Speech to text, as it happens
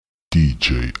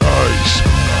DJ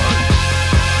Ice.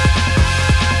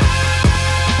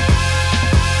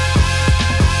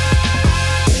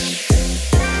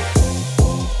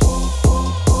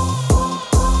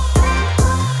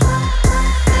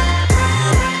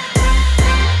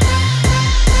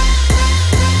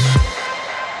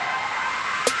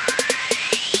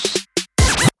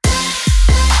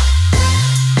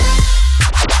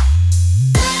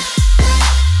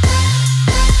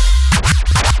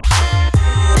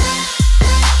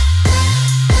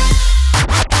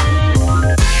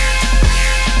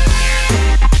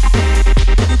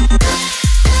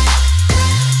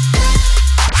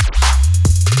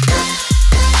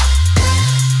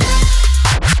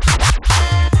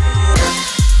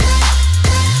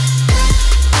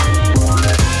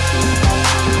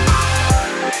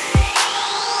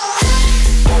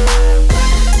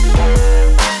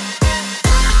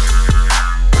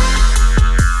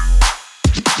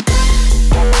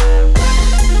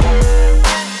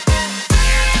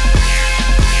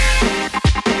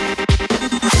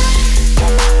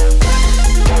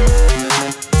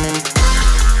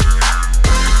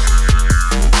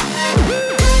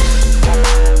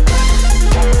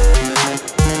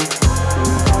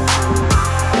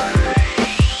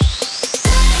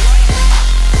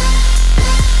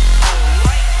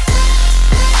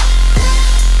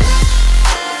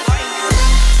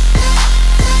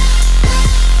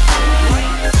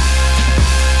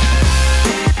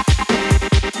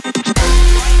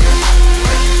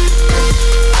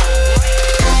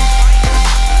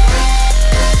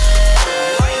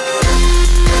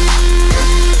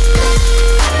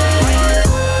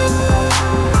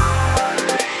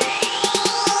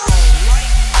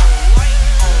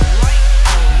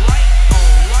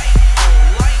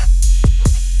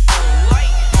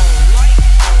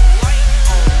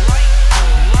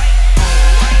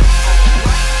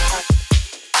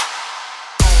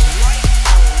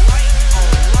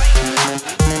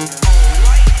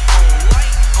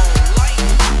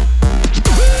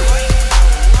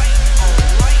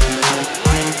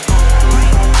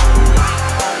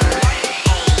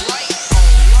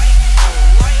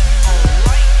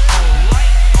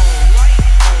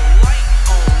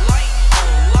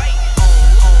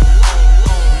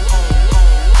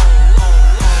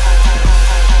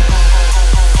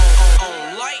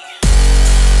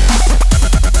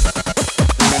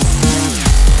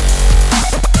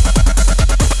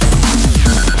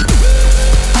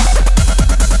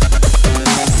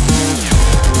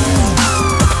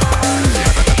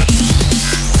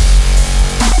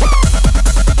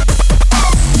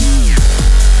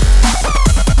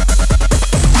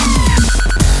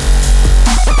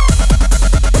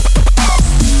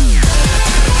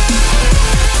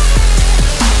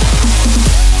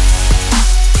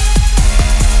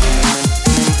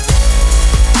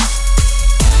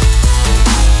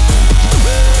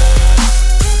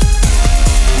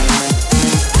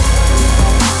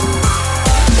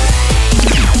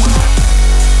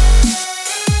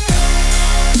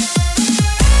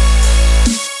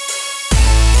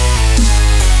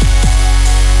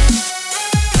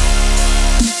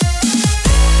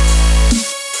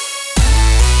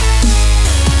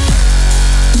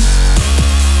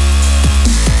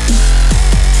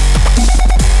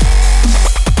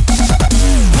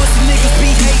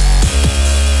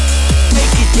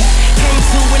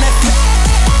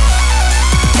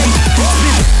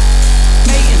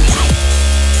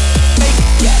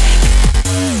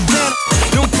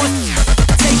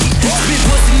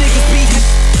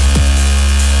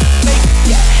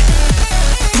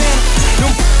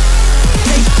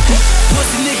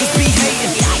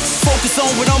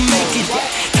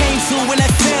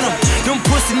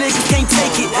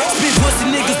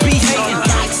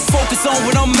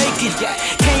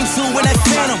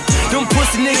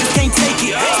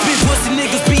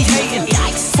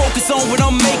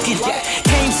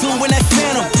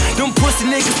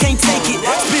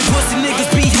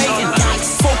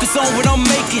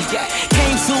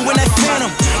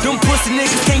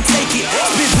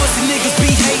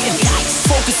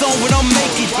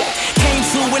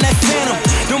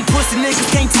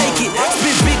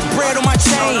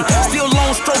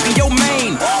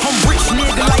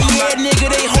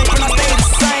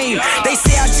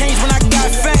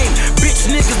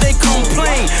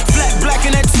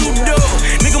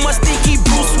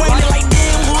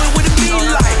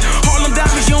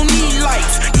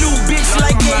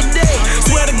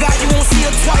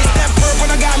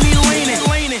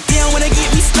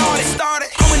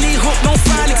 I'ma need hook, no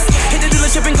phonics. Hit the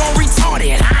dealership and go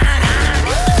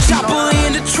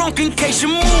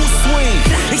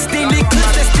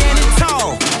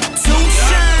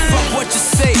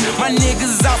My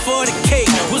niggas out for the cake.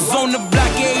 Was on the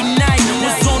block every night.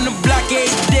 Was on the block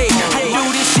every day. I do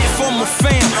this shit for my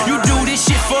fam. You do this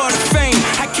shit for the fame.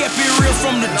 I kept it real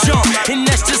from the jump, and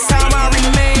that's just how I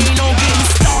remain. Don't get me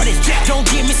started. Don't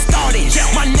get me started.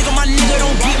 My nigga,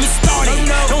 don't get me started.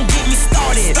 Don't get me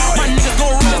started. My niggas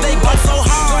gon' run, they go so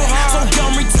hard, so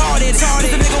dumb retarded. Cause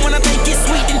the nigga when I think it's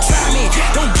sweet, then try me.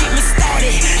 Don't get me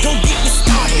started. Don't get me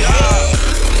started.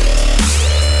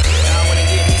 I wanna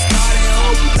get me started.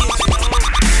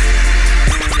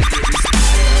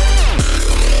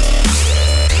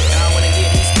 I wanna get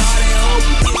me started.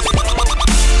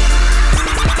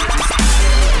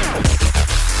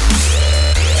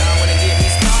 I wanna get me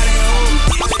started.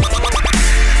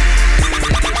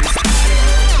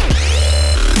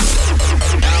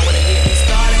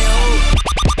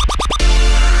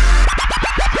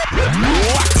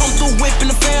 I come through whipping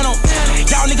the phantom.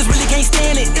 Y'all niggas really can't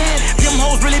stand it. Them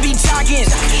hoes really be jogging.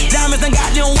 Diamonds done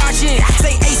got them watching.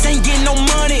 Say Ace ain't getting no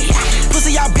money.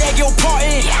 Pussy, I beg your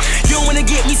pardon. You don't wanna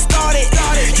get me started.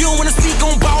 You don't wanna speak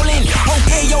on ballin'.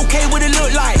 Okay, what it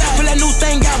look like? Pull that new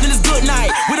thing out, then it's good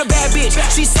night. With a bad bitch,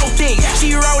 she so thick,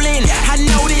 she rollin'. I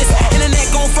know this. Internet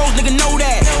gon' froze, nigga know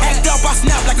that. Act up, I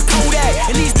snap like a Kodak.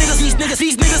 And these niggas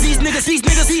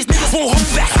won't hold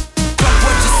back.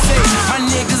 What you say? My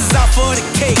niggas out for the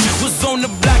cake. Was on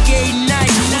the block every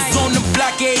night. Was on the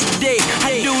block every day.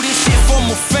 I do this shit for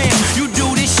my fam. You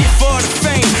do this shit for the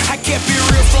fame. I kept it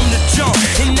real from the jump,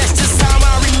 and that's just how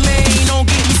I remain. Don't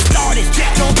get me started.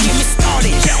 Don't get me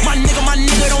started. My nigga,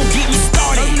 don't get me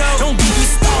started. Don't get me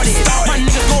started. My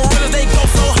niggas gon' run, they go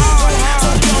so hard, so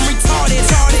dumb retarded.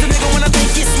 Cause the nigga when I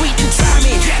think it's sweet, then try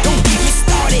me. Don't get me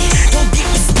started. Don't get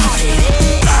me started.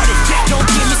 Don't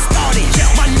get me started.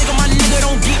 My nigga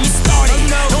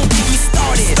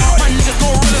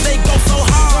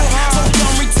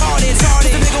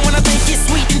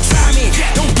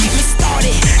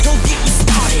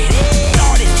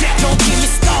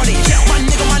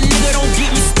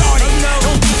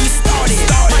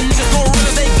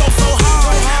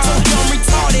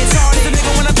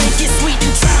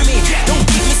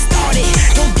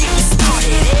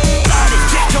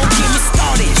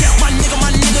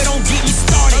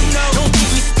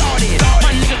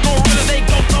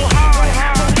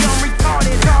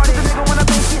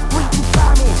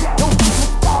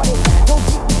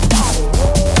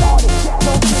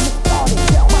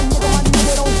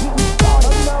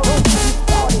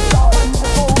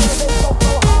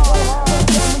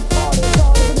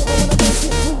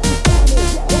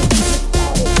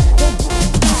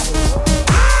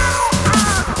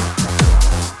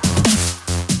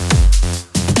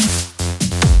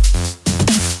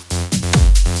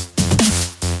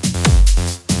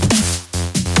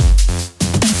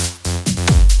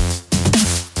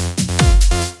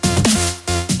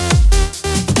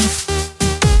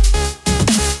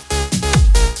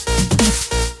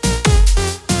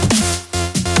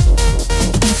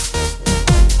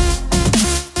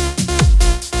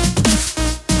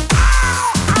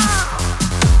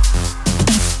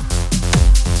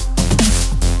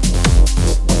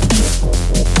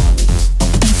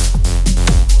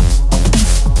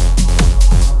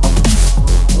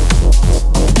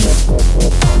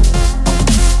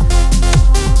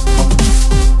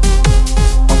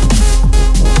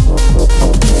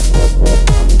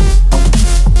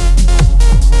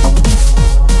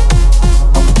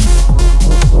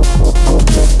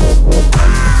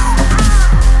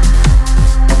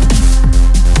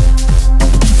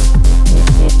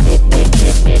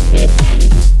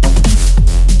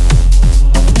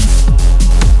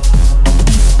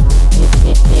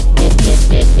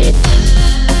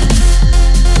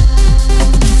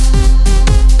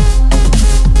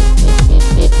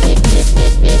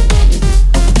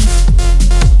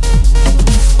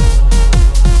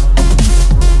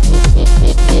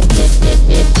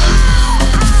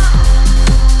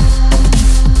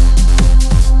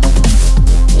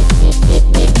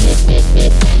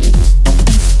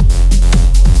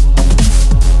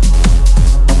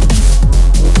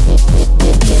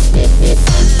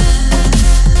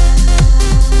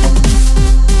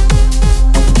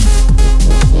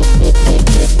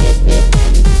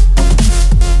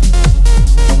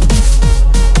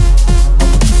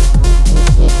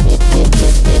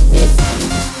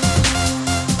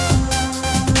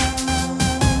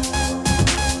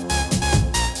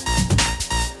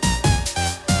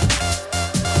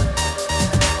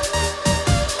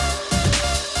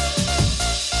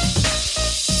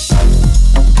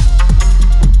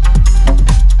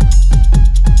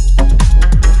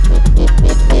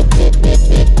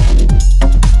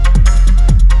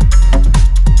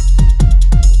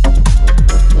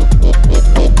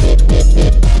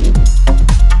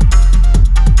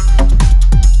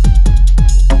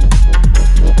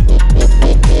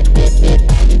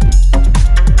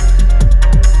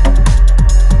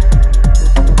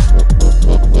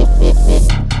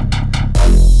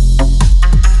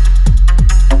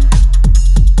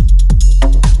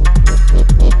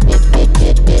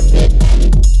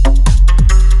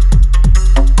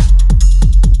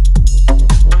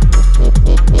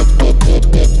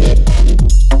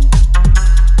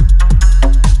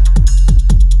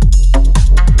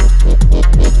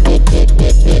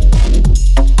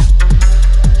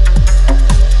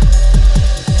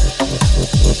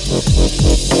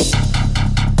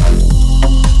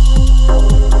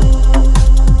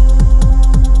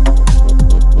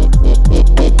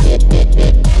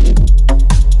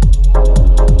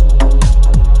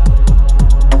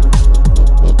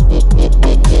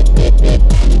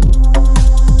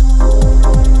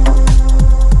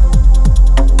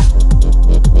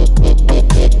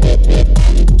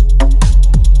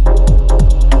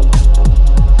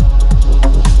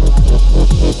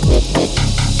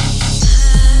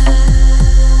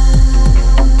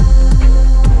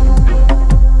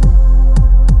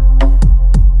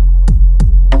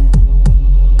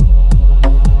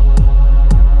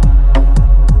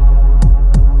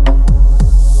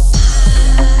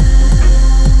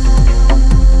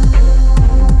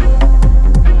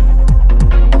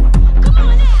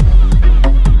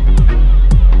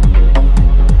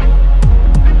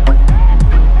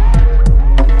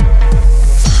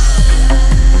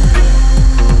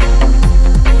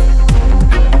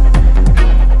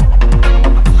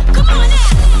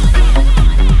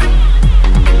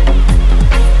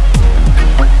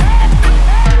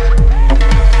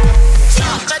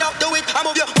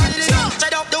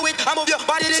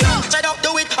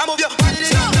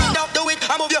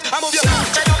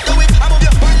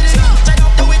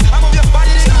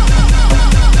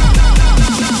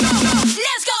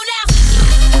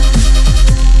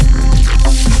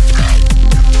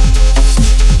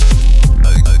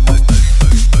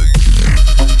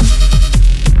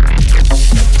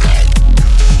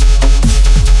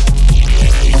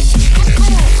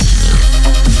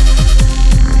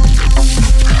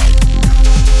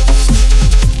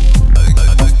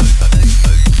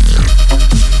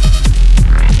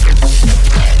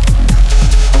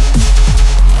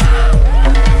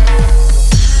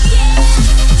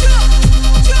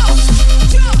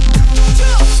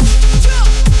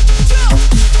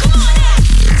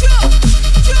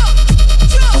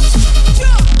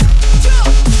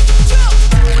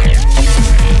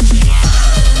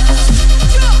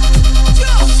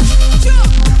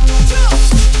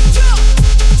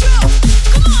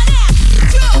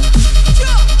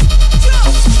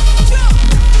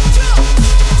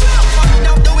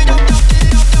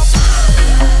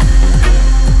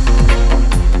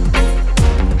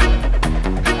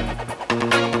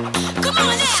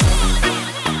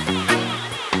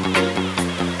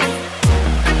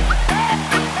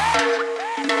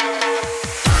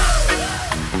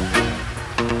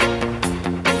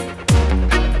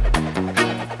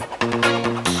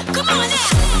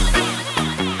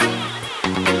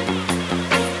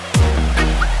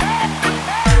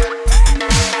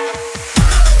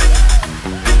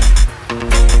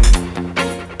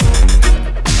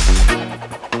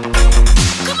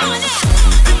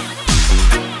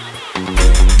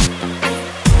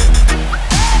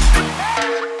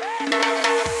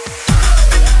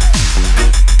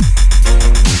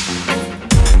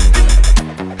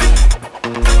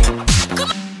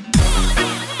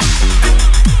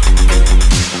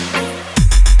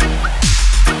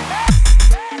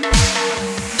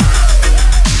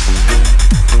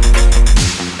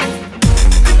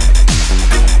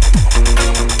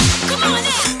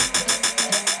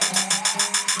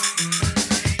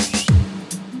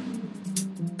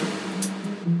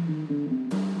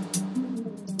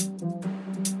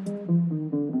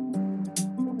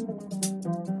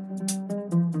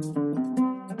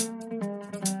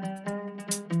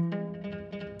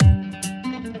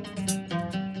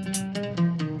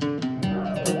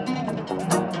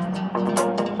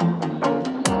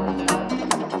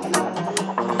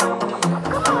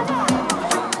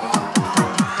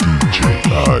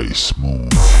Ice Moon.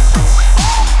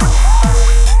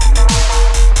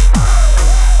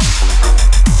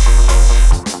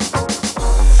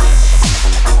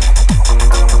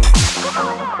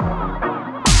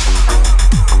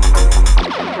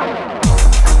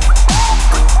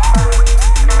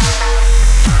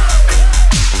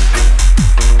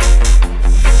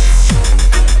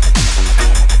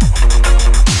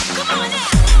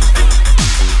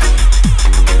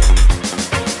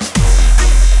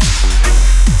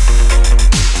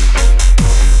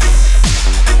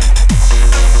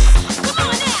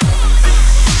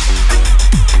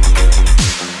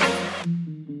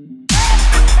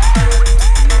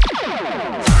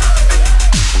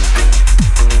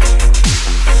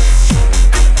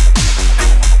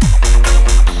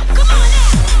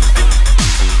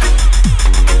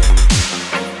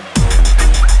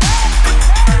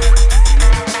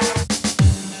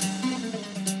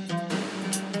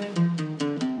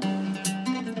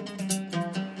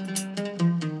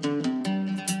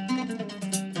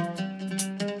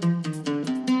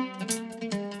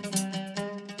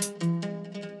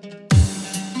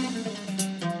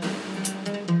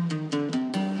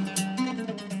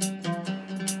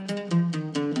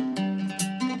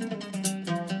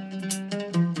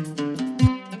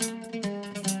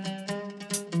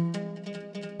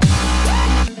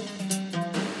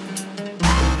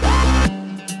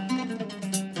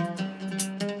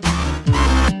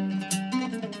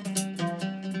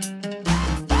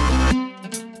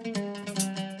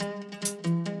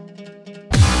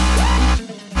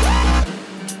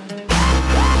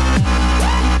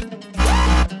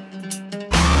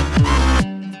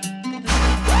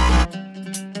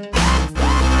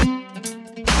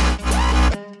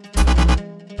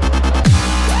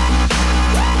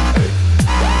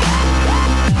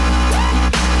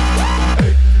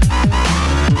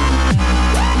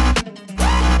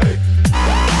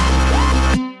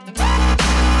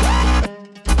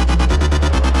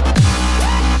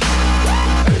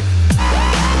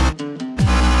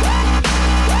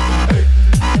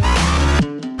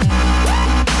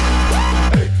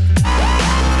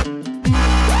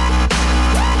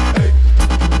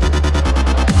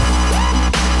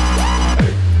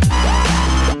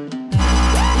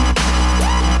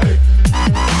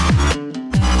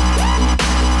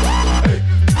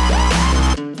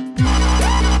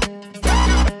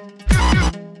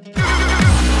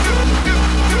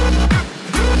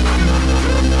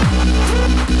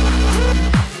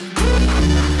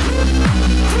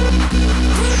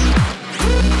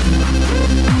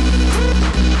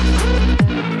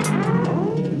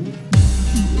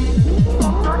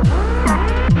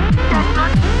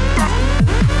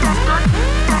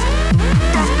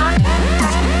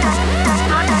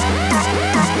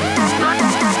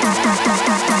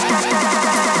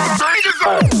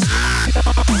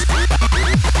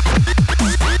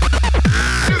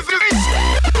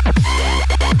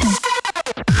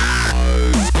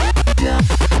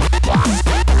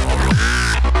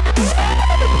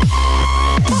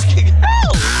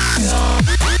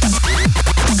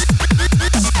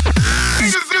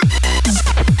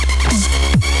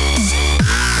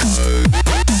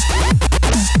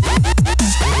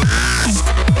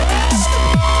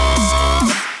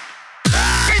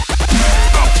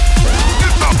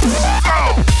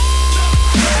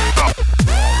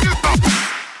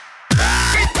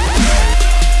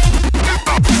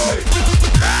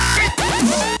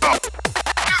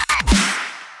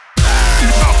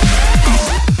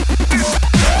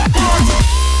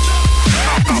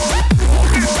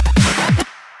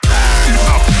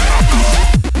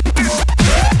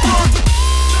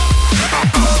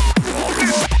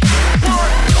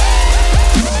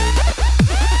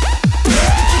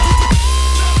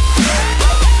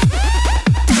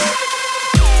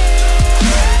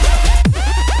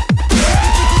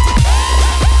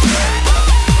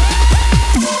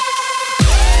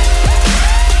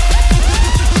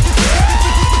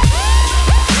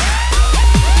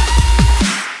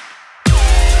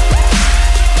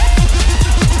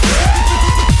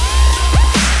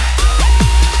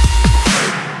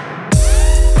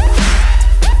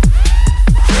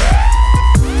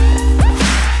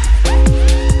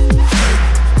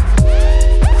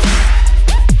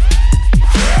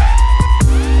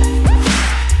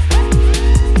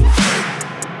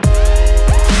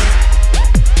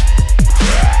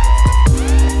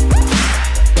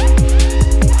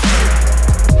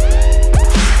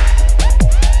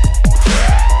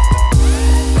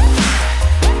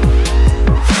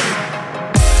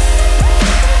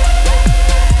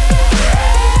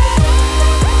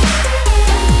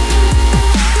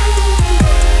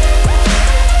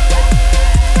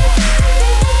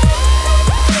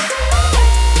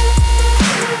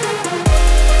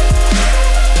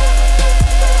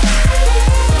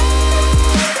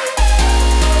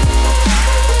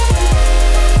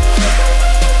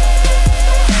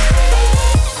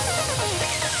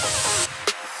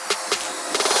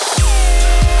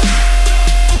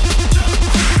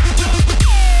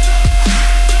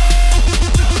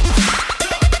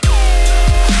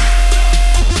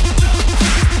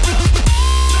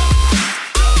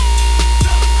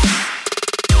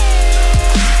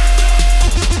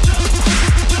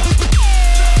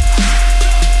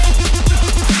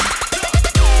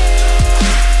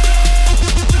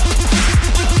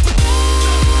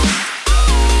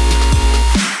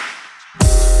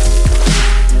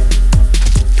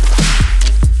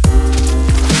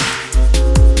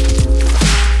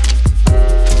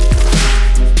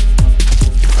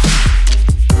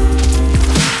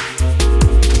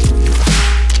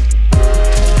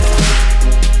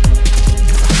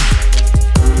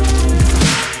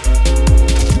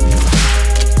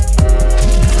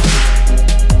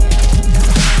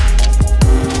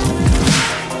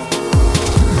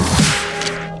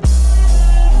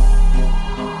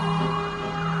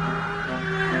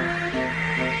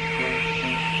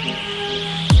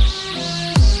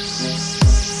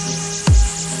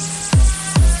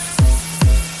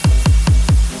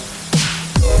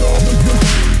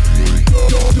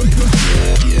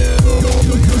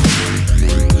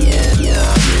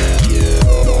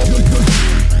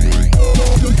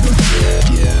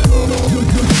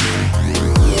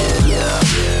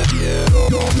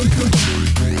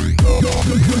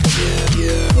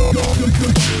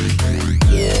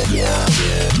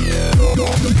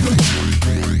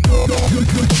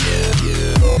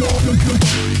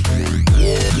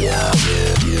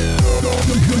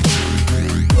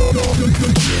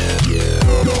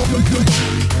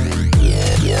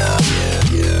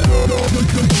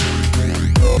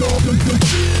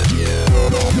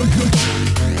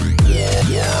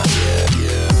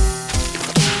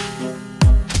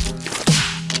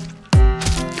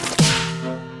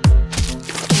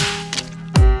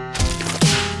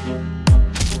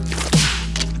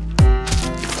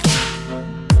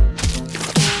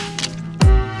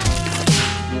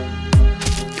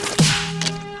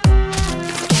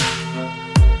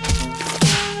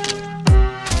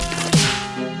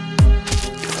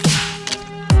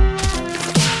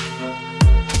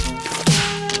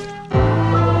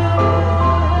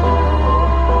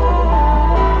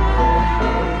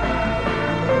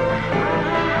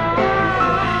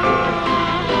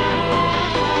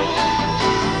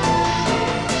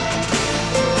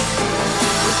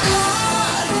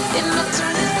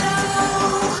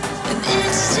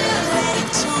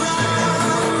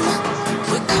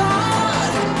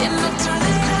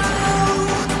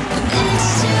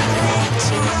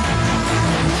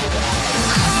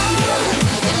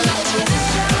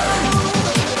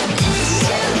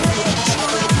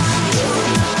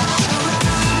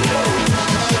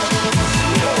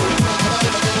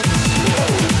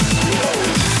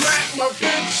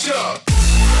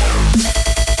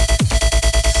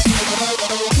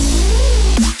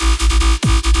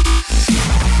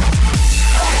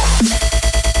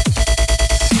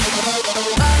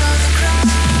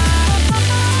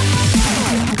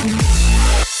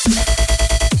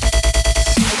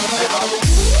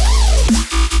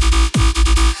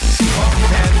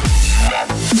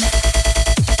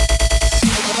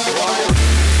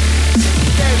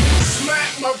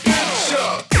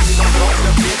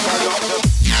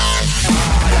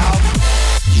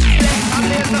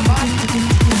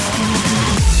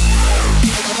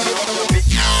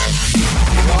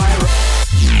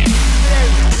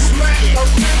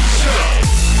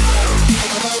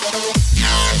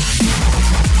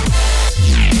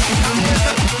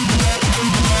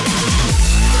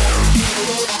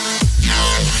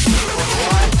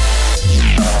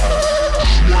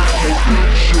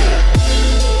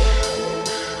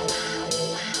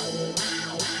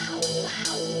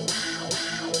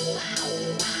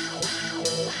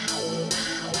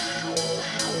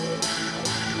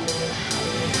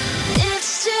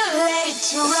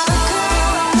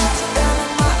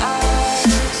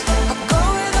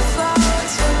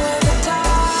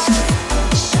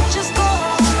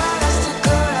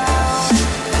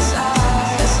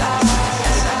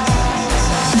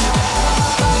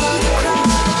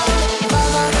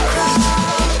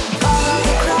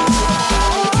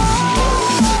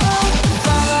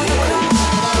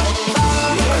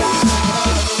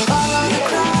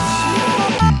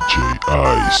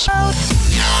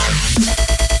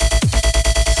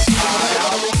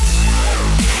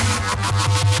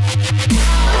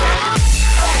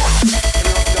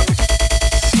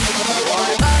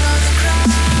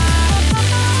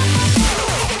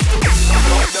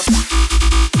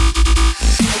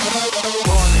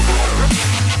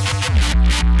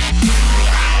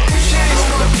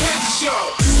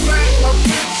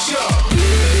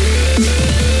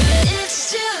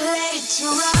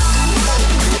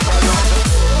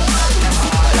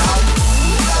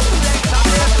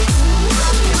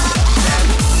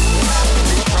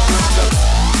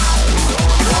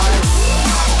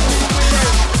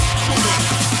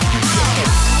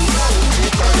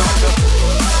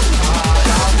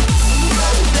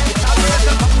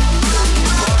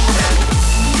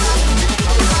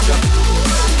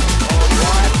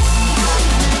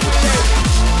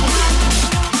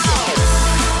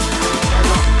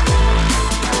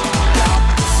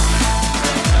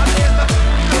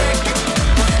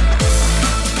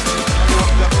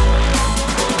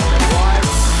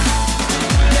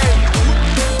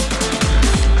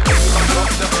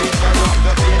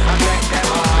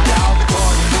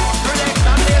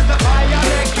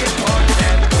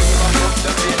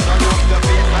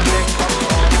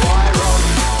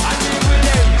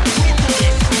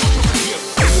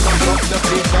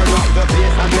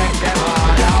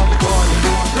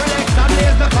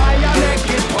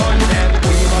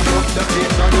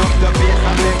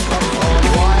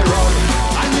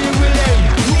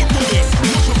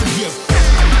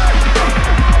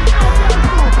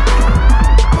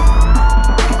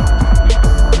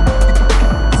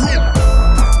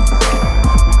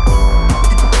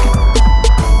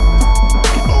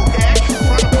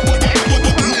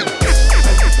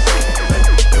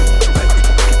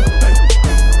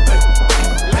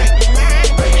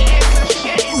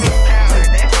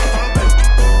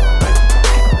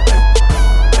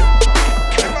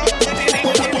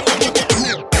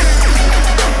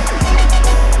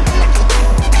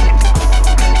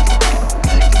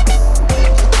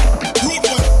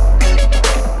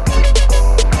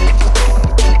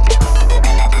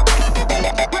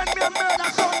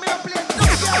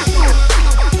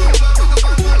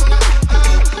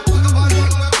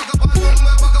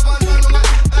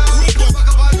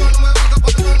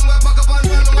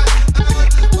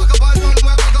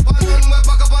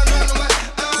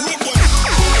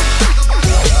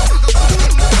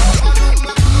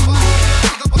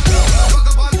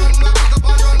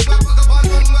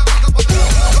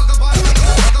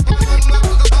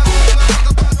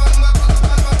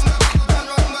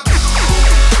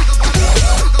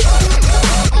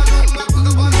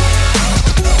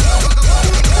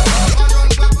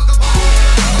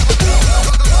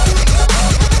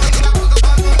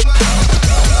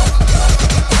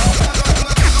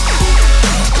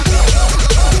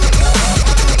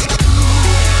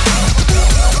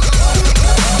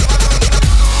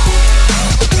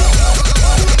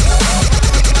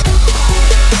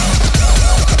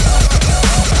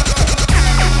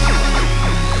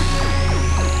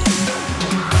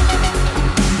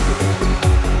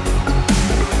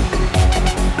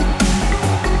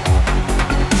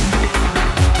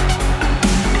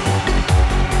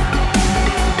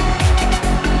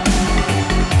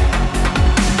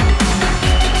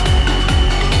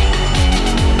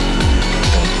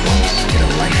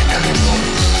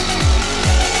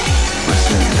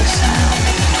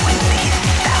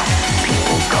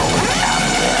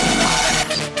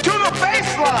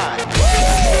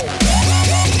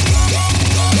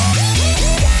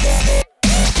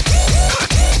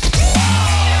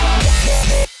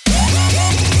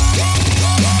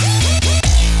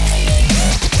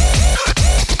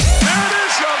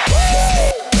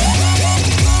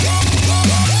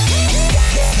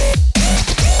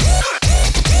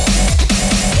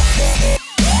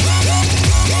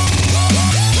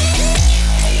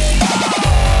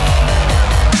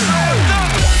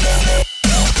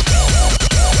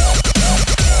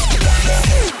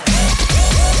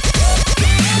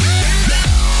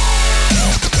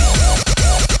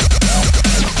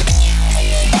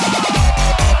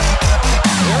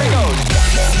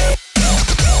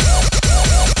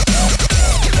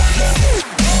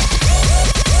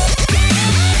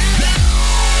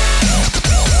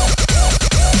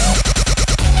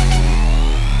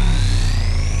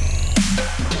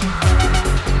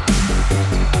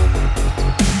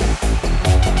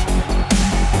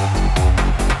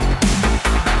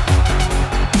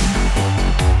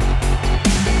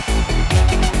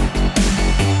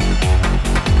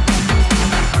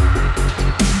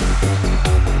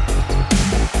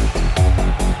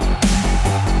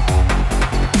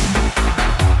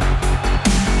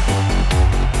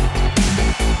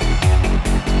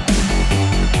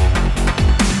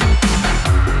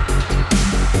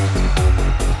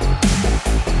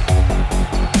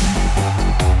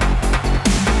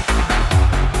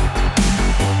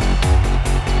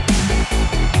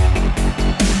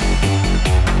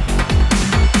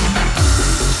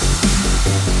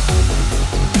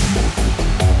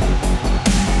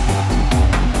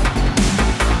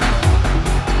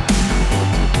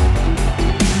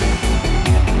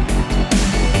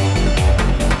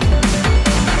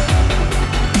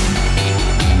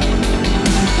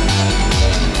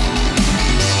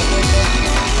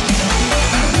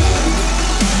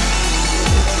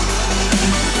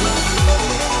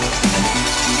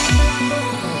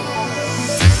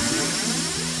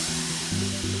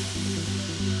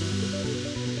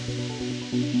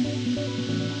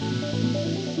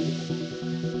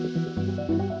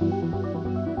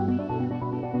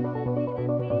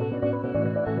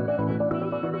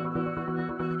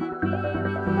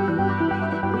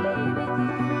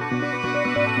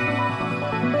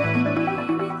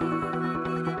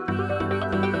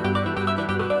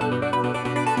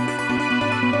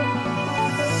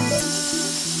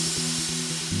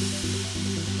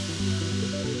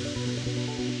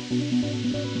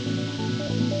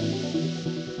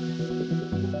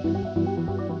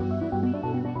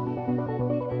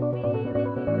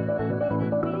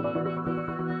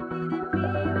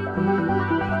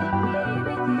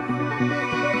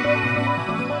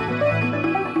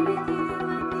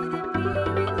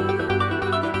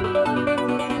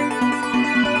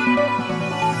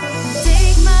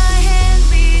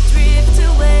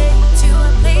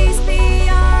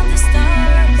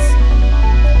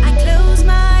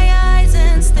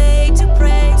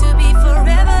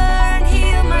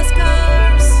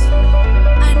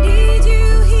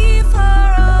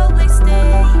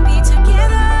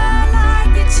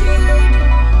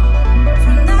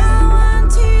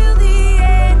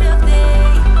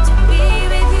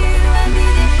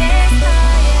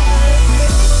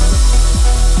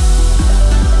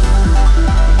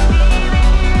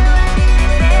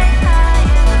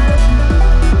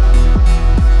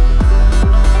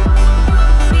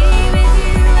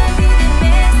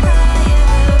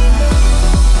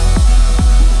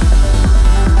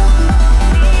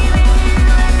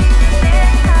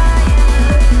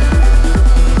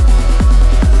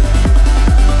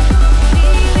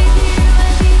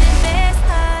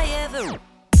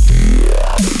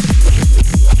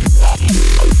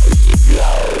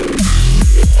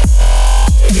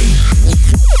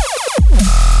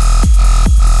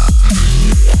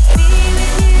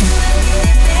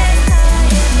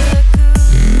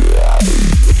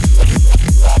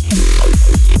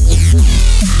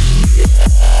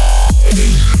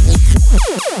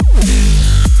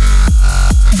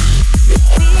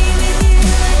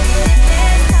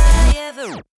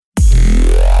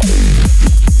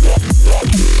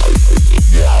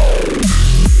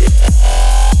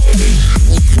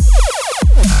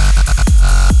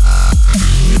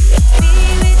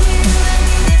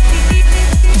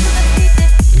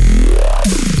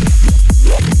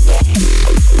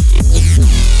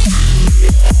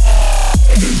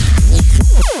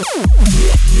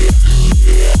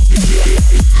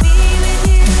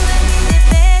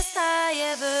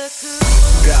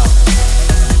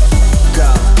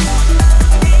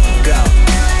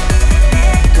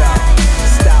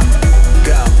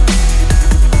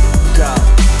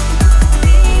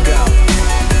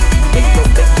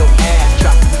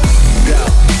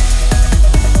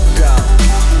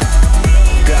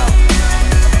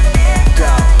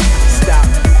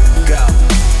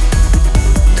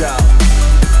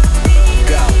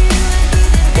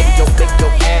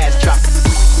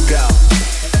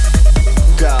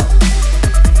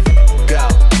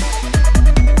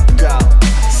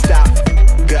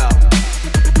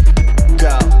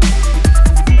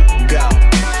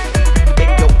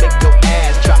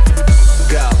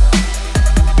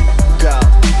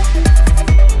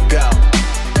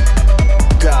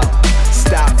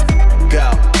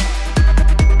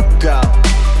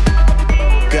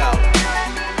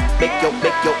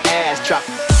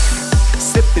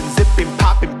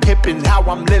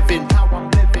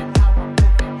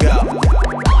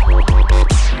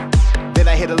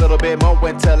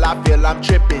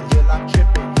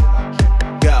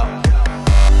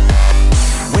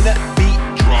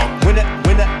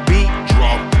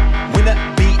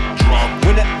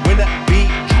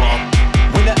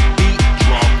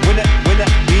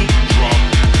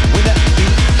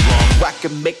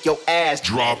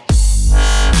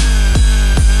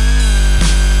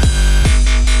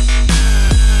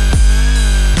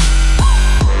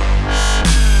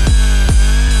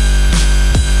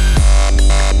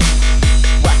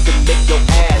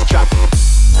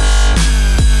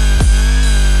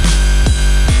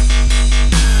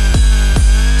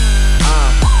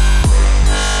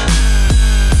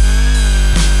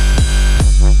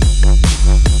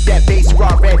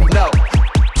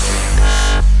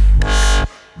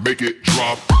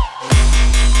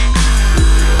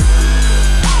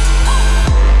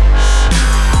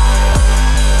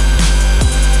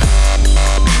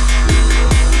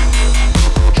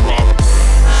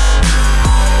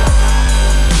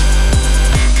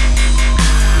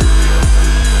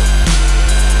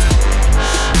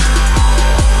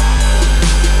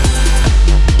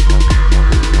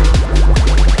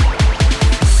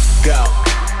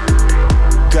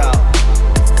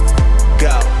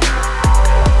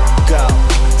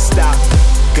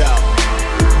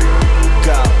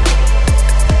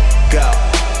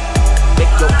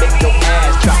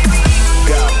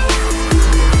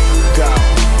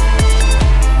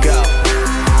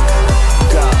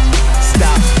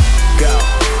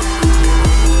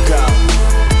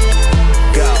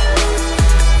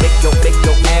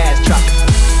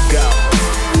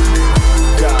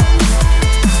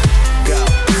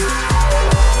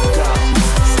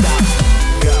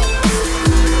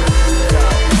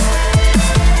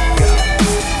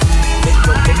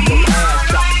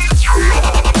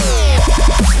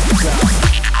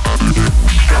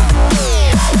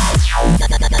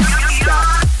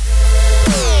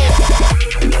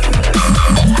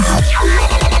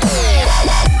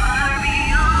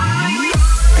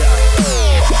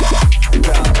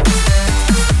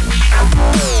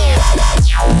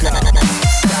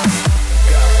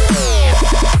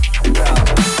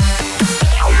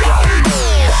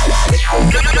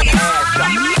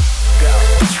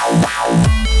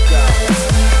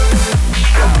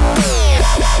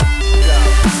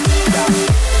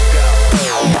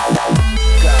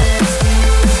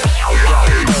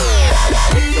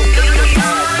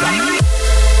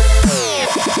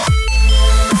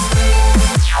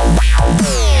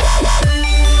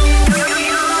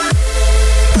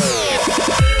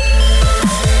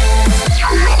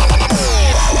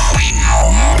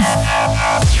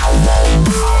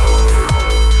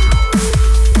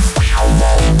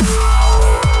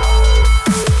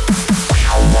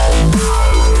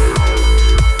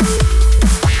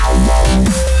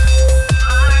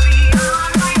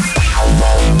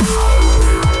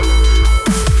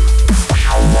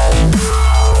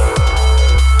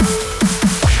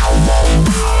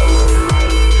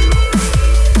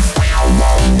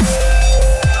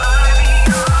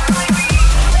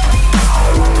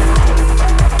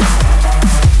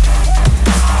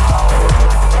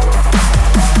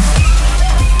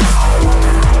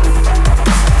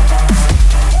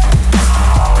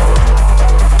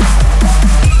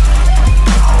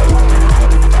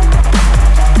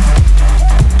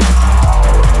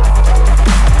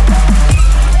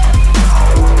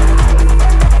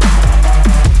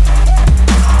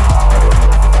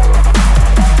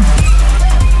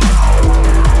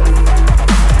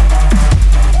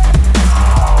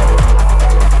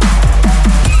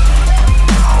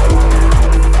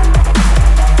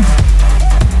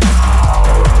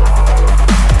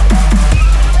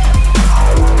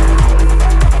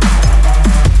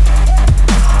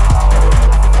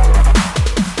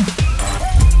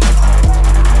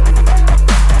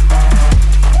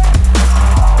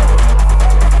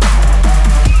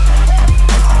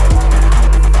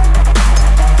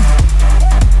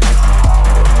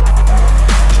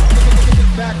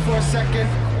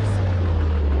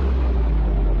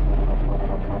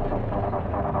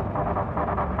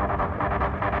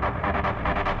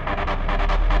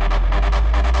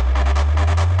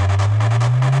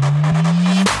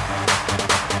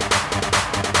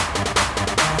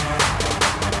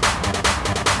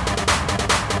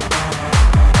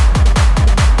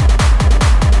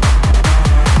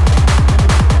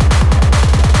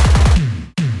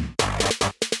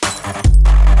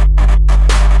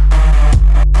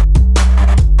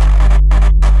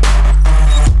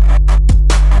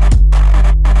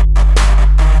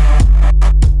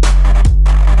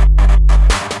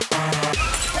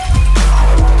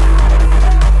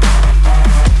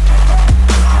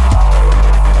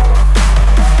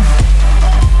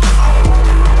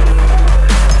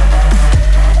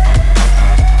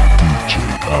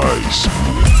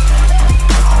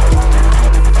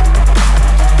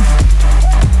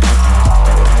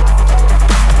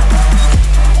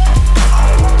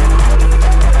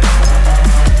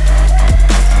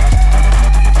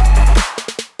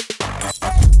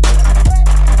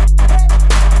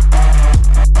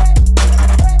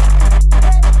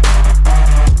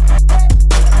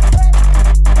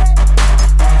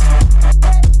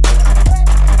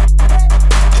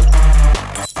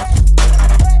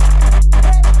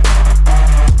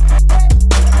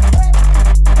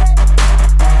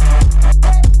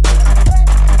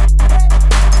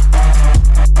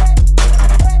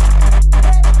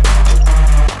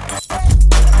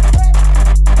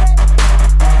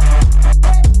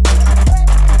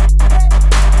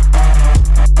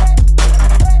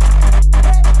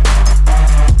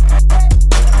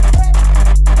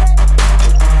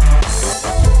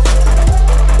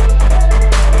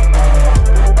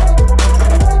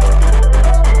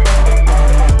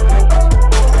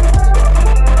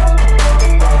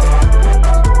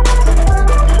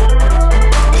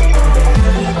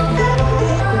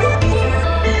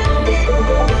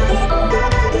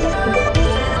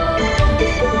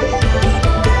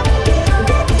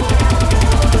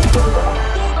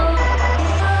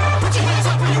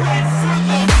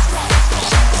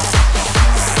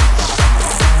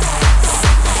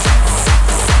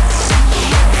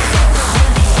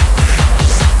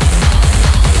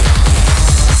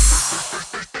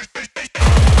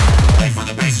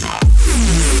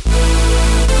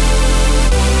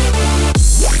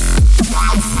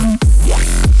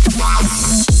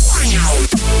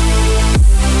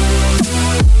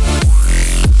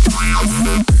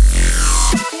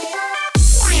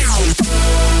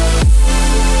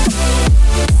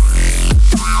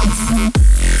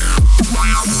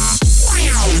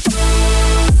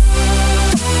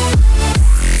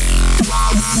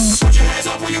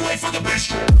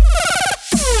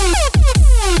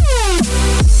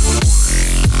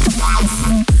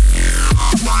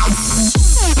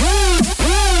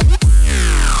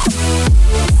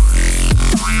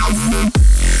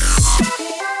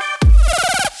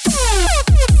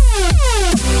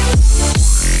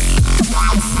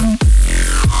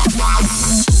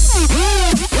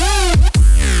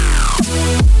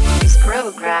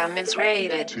 It's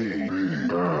rated.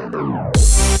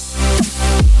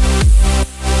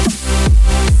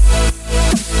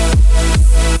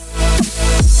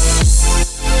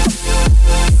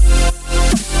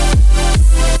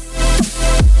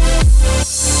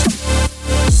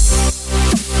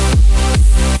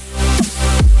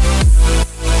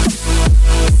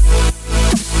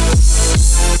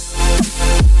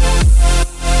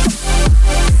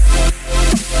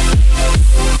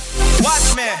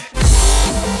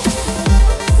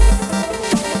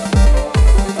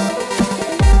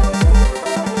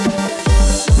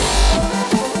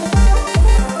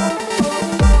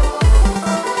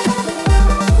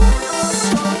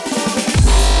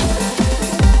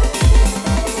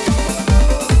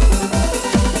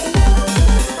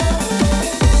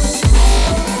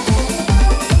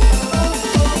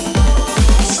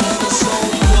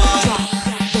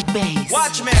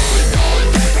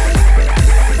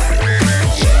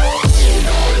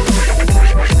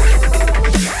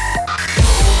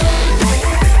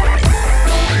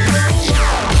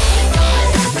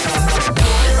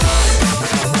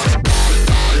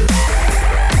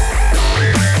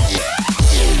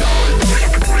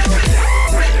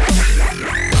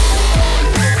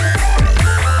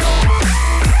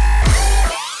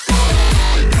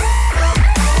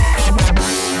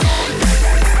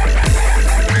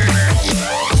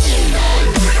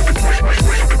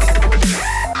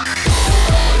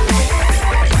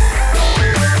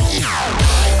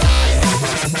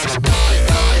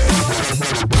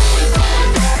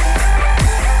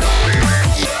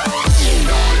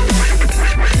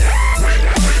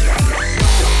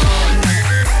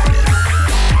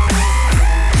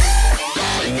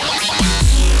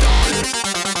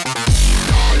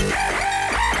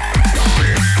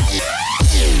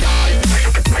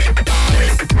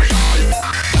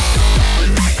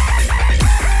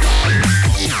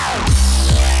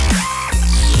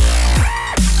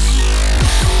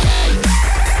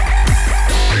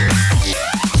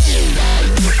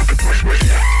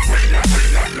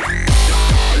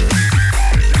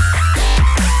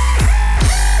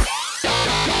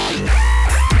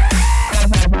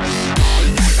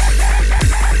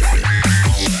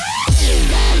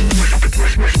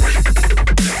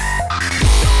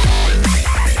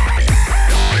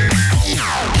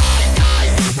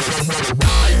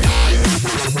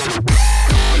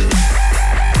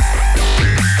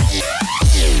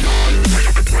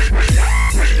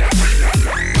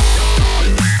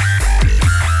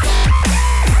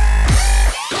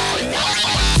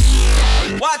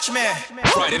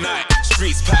 Friday night,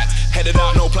 streets packed, headed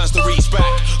out, no plans to reach back.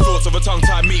 Thoughts of a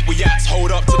tongue-tied meet with yaks.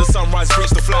 Hold up to the sunrise,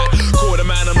 reach the flat. Call the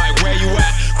man, I'm like, where you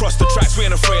at? Cross the tracks, we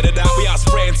ain't afraid of that. We out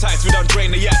spraying tights, we done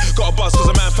drain the yak. Got a buzz cause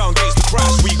a man found gates to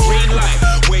crash. We green light,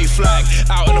 wave flag,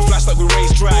 out in the flash like we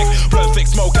race drag. Blood thick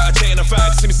smoke out a chain of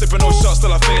fags. See me sipping those shots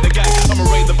till I fade the gang. I'ma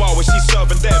raid the bar where she's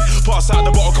serving them. Pass out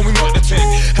the bottle, can we work the ting?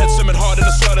 Head swimming hard in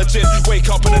the slur of gin. Wake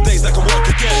up in the days that can work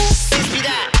again. Be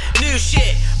that new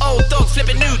shit, old dogs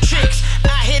flipping new tricks.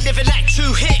 Out here living like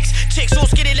true hicks. Chicks all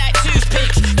skinny like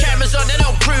toothpicks. Cameras on, they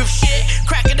don't prove shit.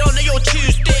 Cracking on to your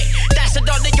Tuesday. That's the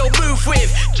done that you'll move with.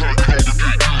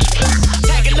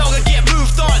 Tag along and get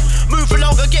moved on. Move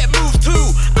along and get moved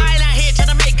too. I ain't out here trying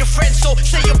to make a friend, so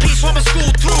say your piece while my school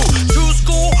through. True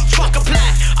school, fuck a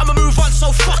plan. I'ma move on,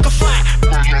 so fuck a fight.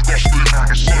 I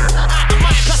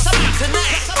might plus I'm out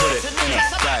tonight. Put it in a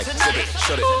bag, zip it,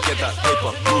 shut it, get that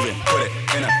paper moving. Put it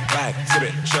in a bag, zip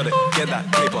it, shut it, get that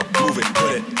paper moving.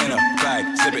 Put it in a bag,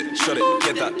 zip it, shut it,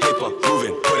 get that paper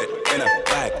moving. Put it in a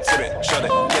bag, zip it, shut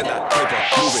it, get that paper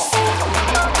moving.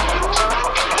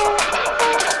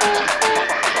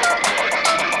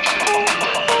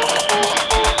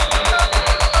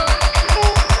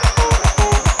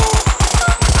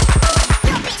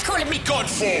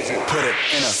 Put it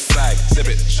in a bag, zip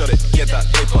it, shut it, get that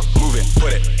paper moving.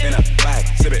 Put it in a bag,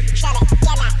 zip it, shut it,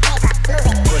 get that paper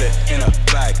moving. Put it in a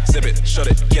bag, zip it, shut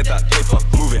it, get that paper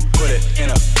moving. Put it in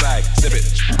a bag, zip it.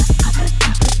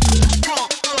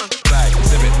 Bag,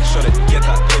 zip it, shut it, get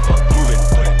that paper moving.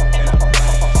 Put it in a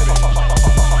bag, zip it.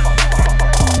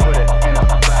 Put it in a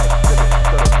bag, zip it,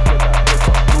 shut it, get that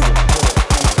paper moving. Put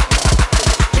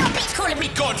it. Calling me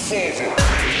Godfather.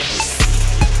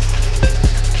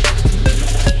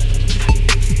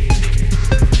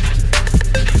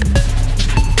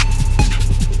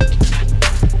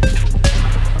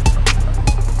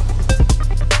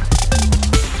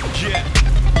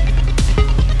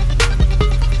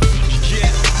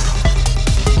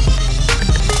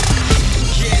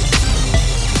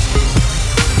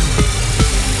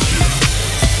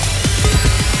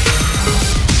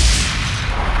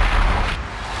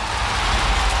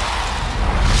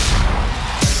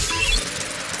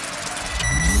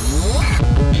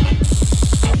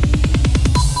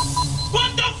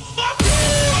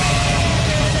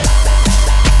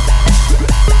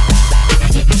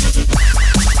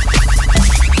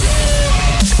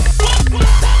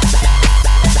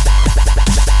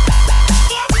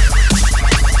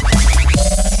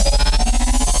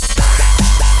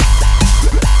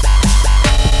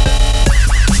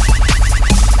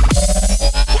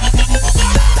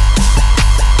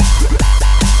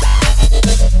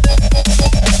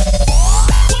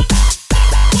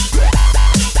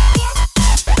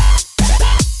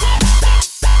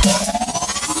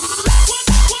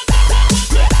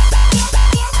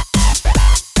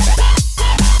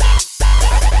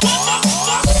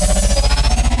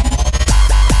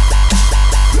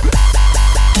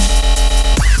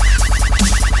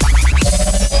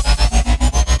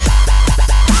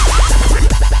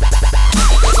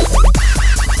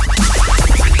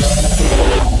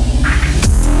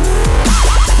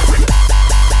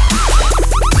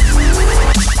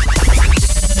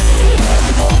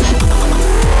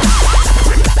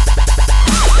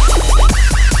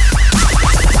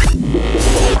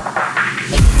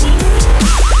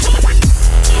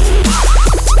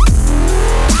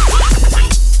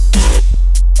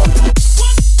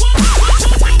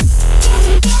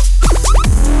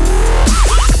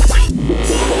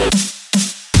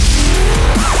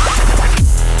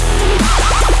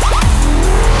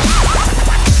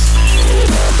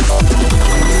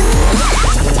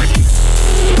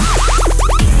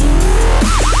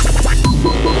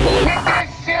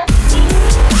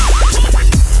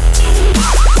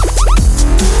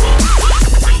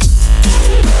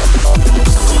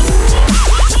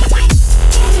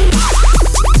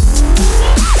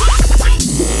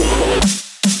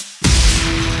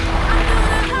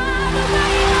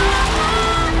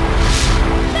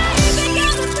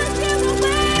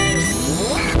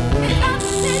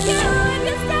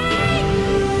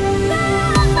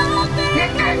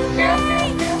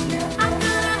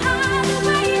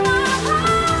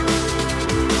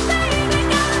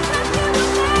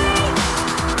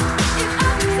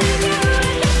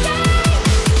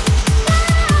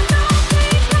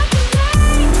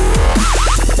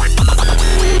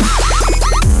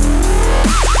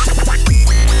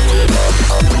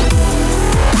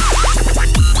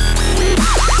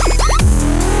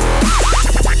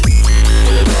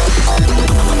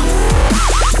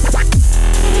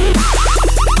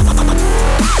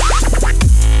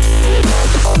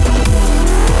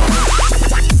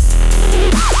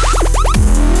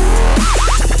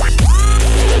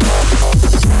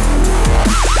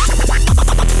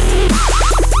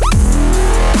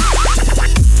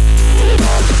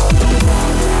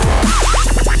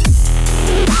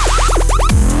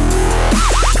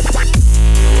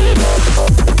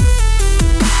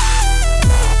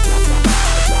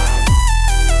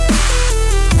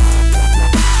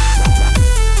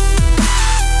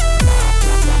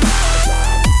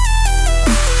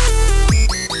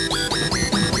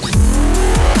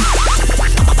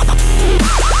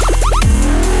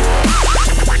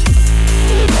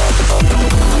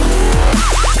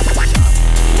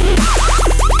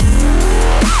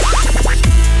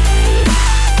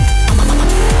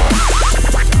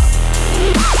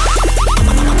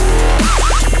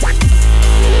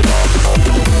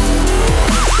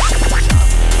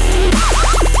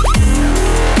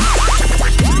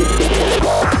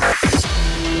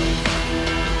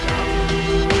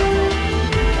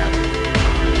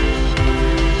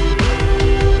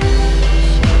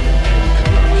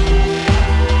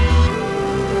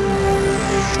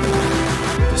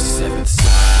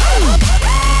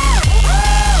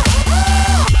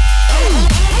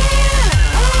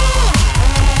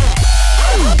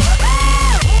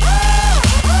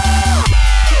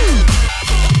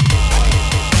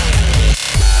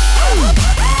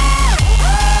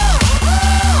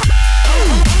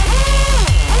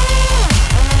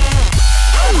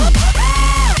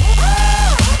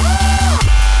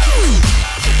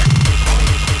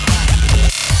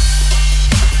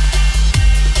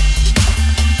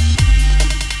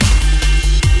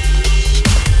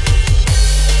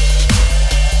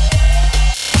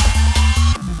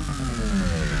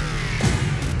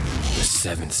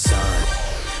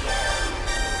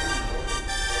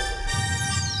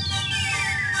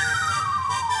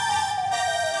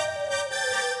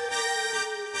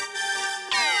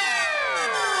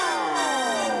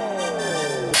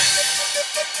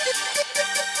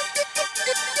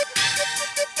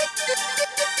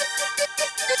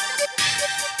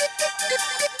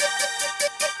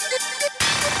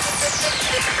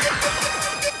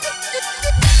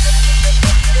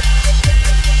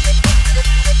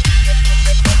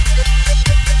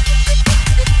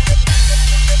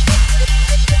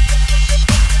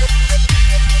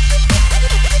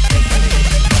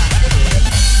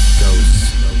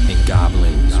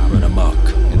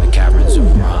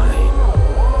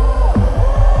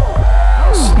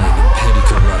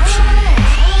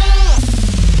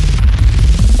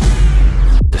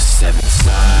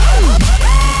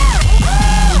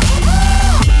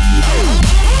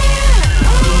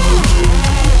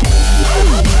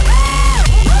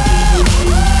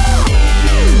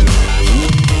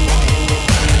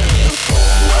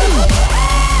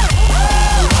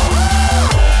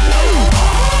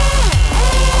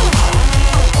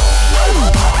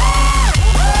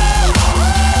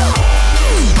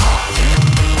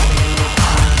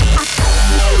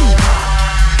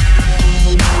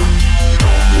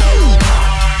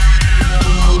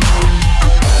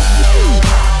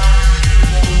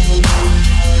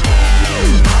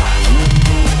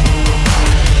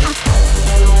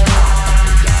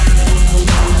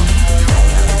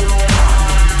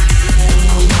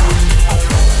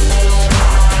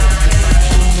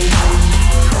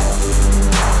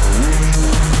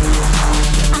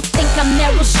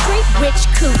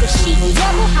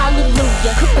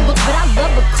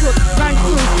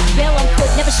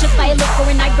 Should buy a look for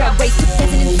an eyebrow raise.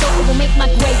 2,000 in silver will make my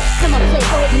grade. Come on, play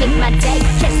for it, make my day.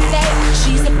 Catch the fade.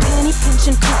 She's a penny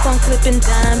pinching, coupon clipping,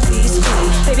 dime piece free.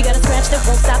 Baby got a scratch that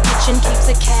won't stop pitching, keeps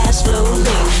the cash flow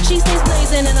lean. She stays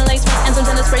blazing in a lace front and some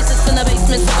tennis bracelets in the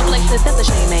basement. So flexes, that's a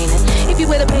shame, ain't it? If you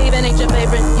wear the paving ain't your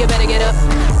favorite, you better get up.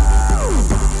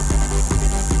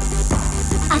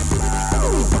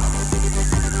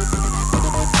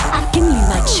 Give me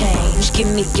my change, give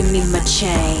me my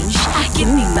change. Give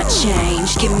me my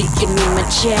change, give me my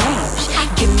change.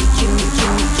 Give me my change.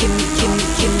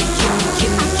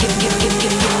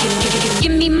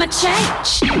 Give me my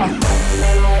change. Give me my change.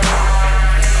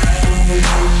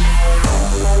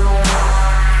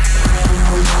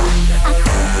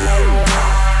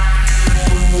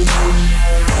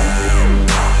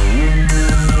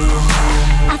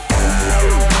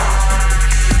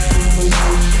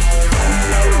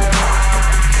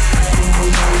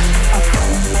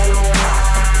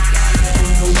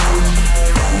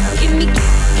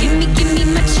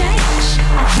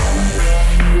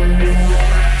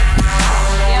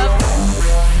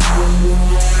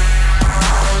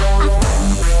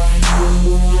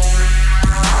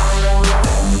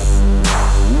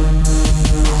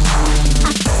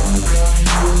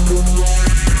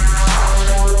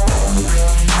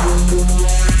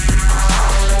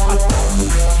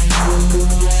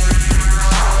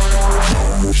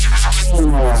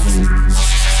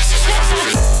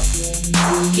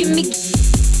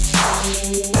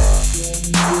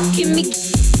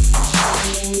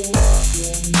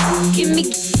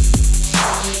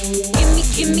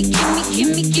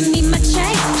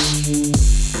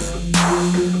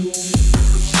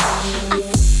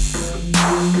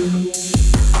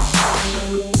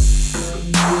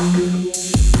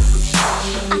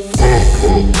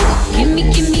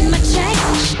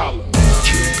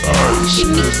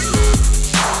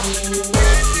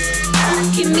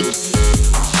 Give me. Give me. Give me.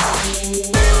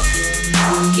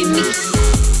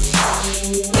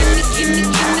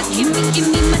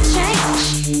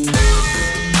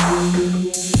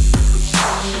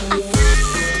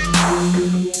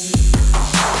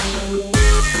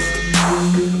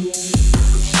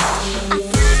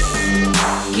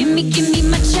 Give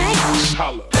me my change. Give me my change.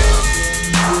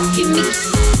 Give me.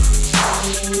 Give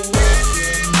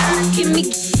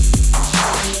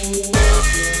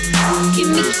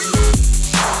me.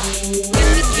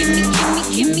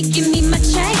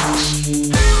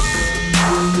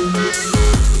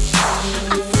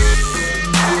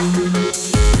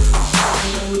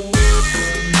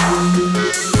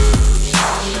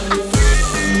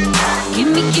 Give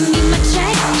me. Give me my change. Give me my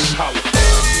change.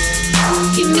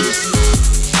 Give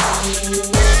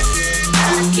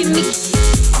me.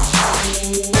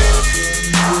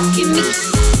 Give me.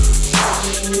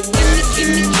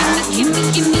 Give me.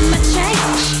 Give me my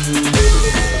change.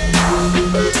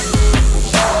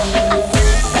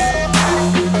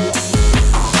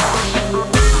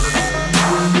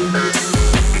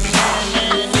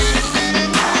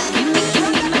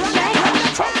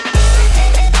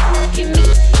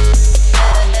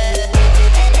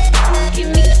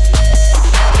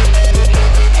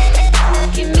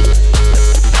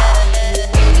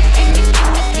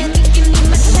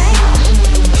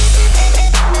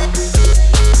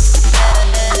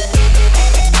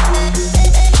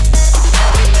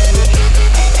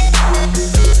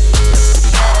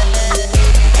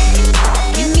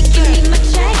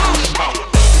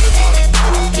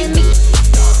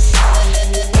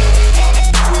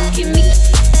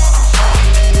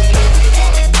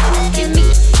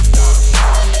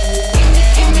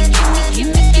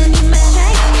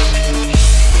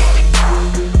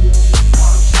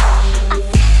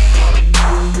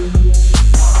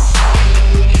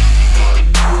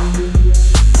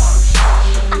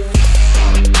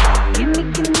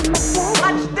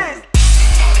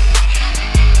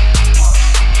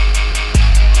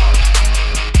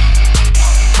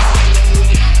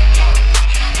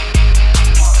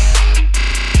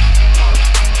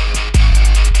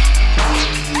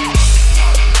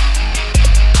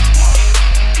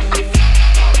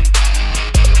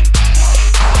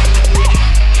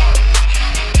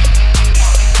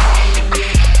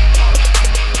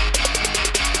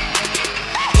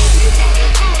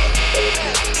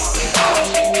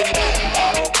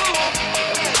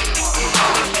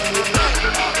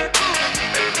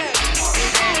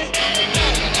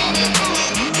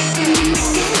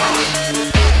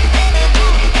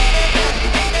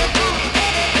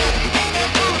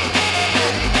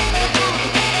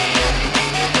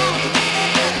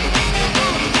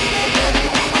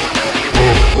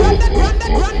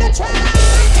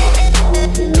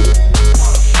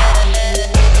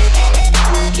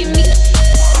 Give me.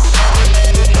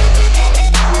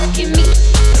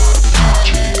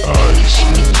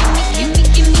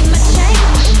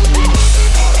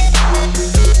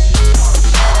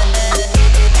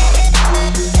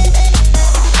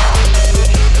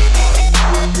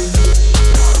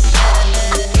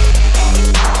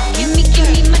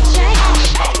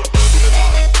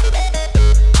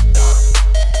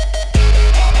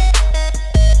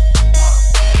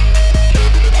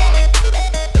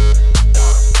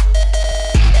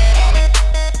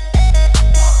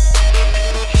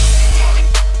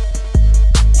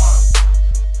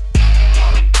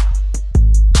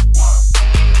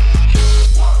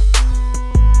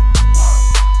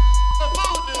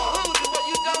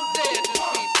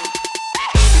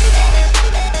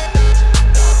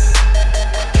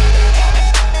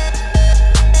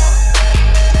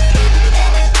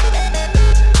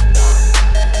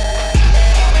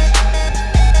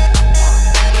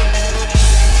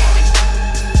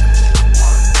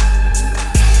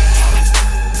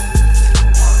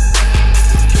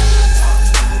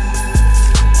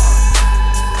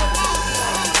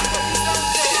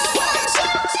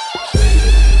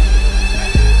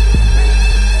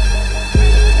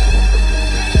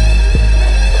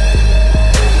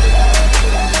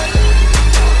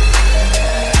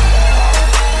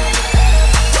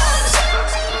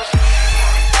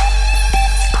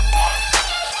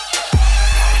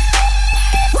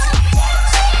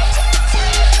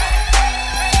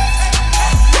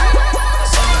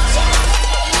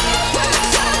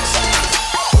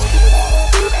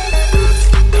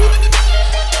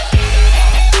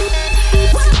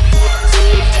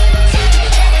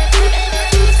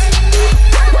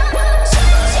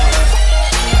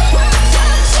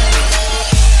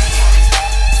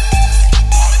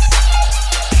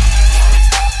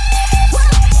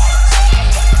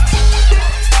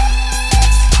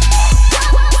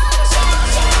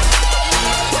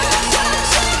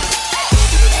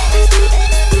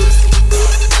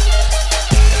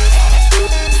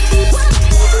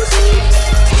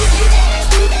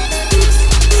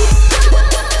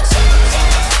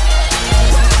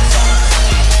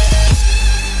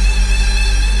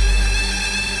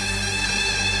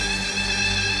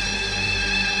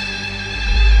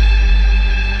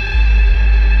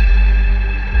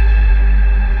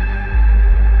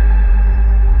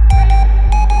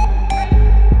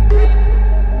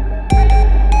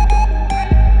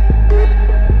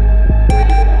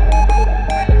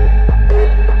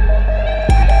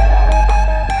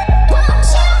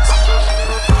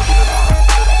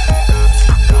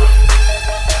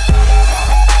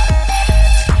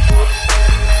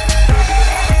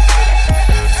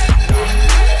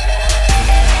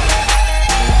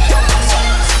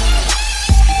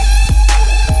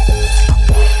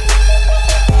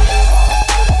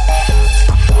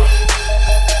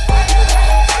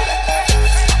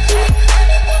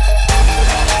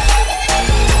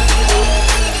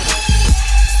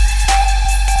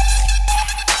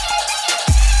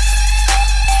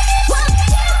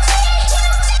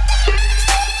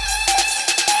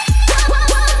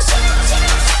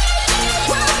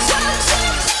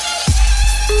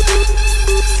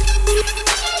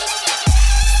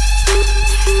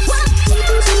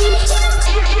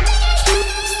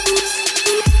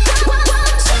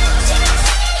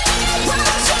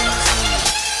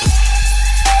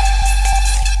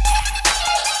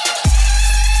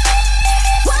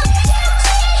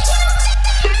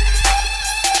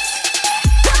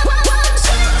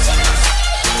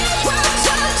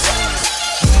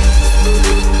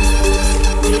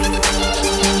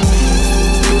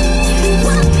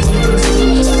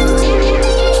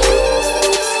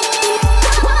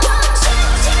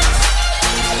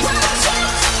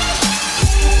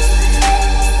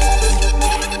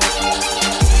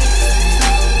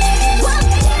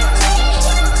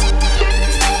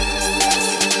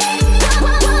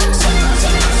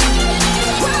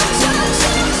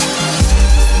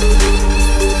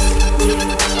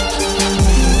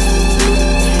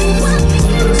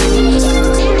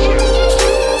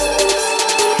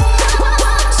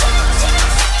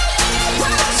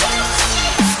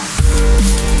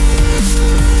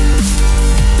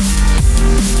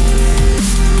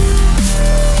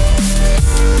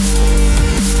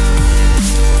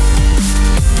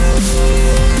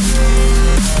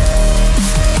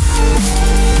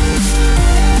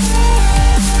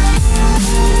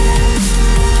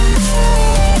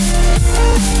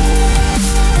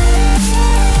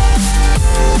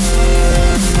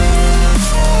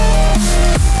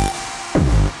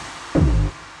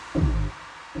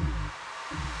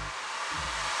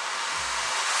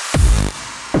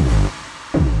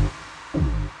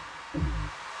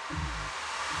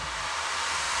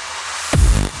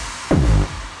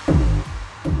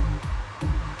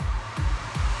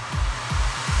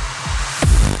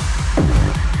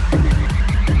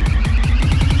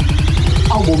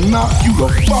 knock you the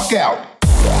fuck out.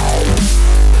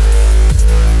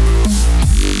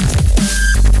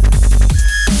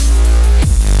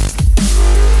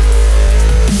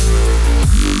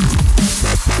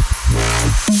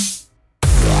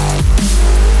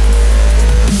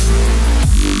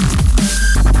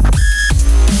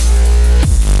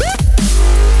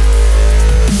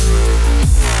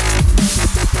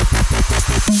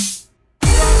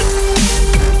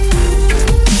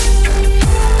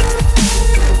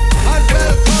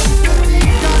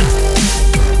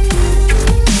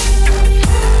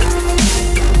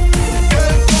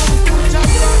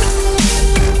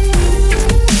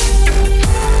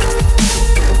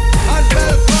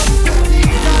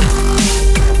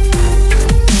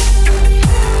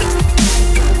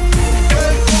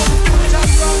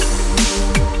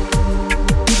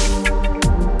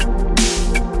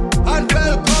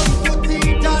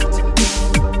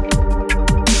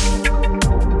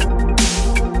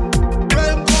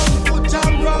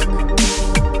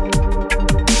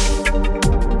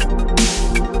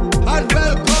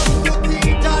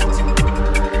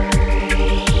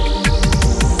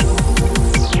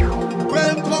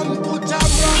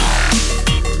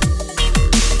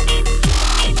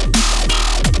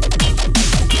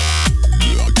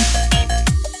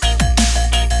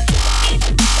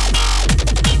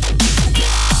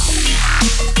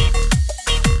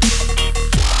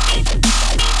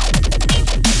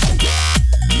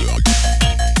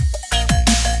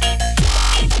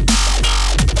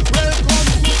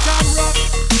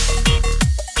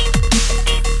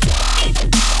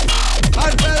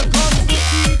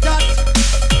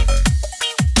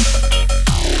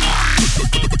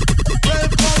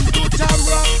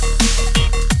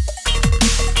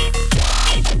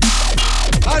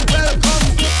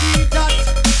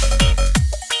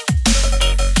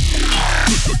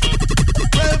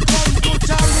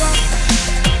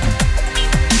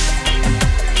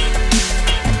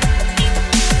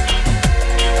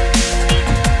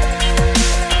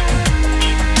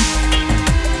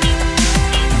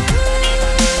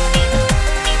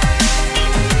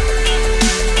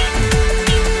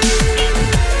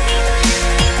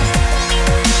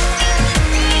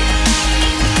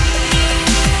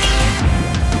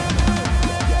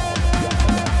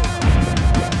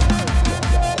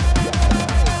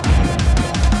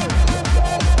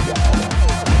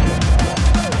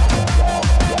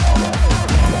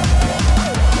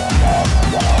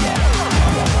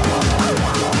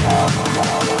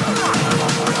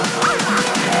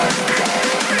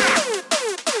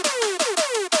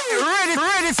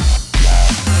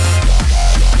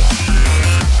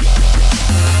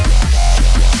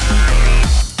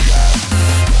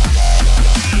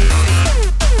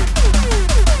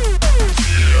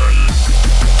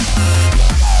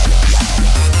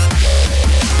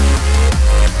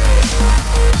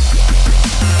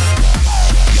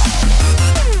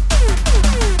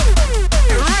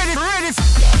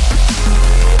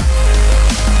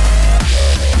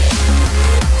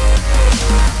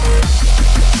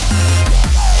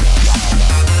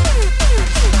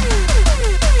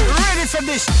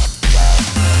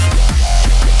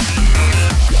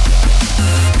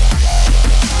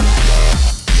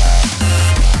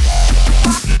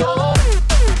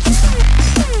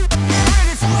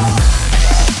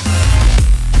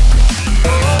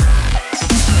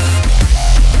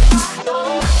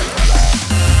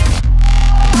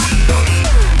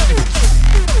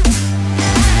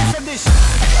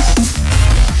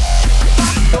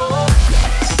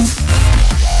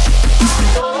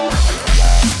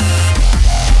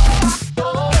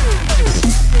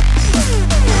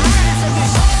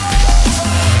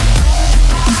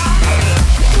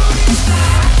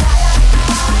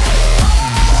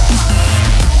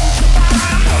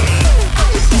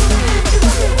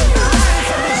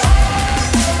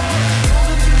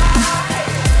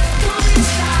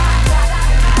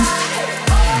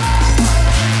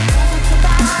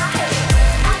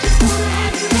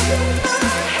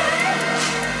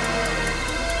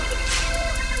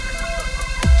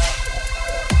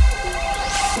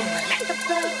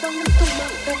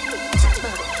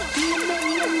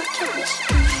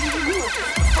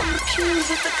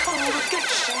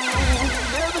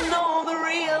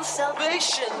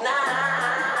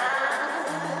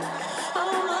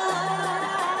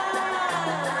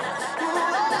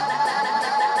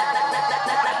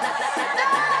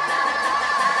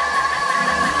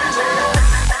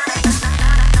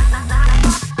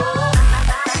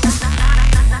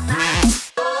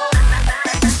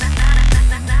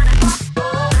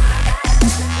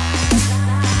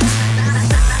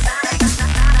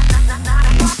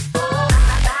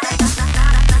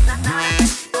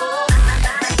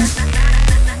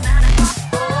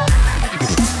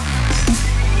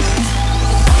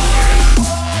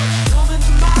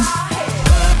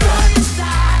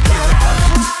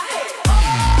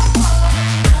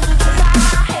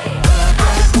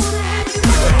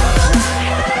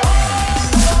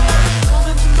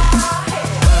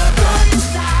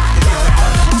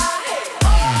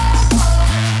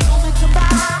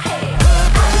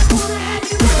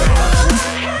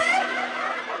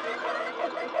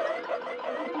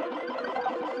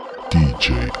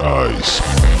 DJ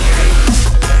Ice.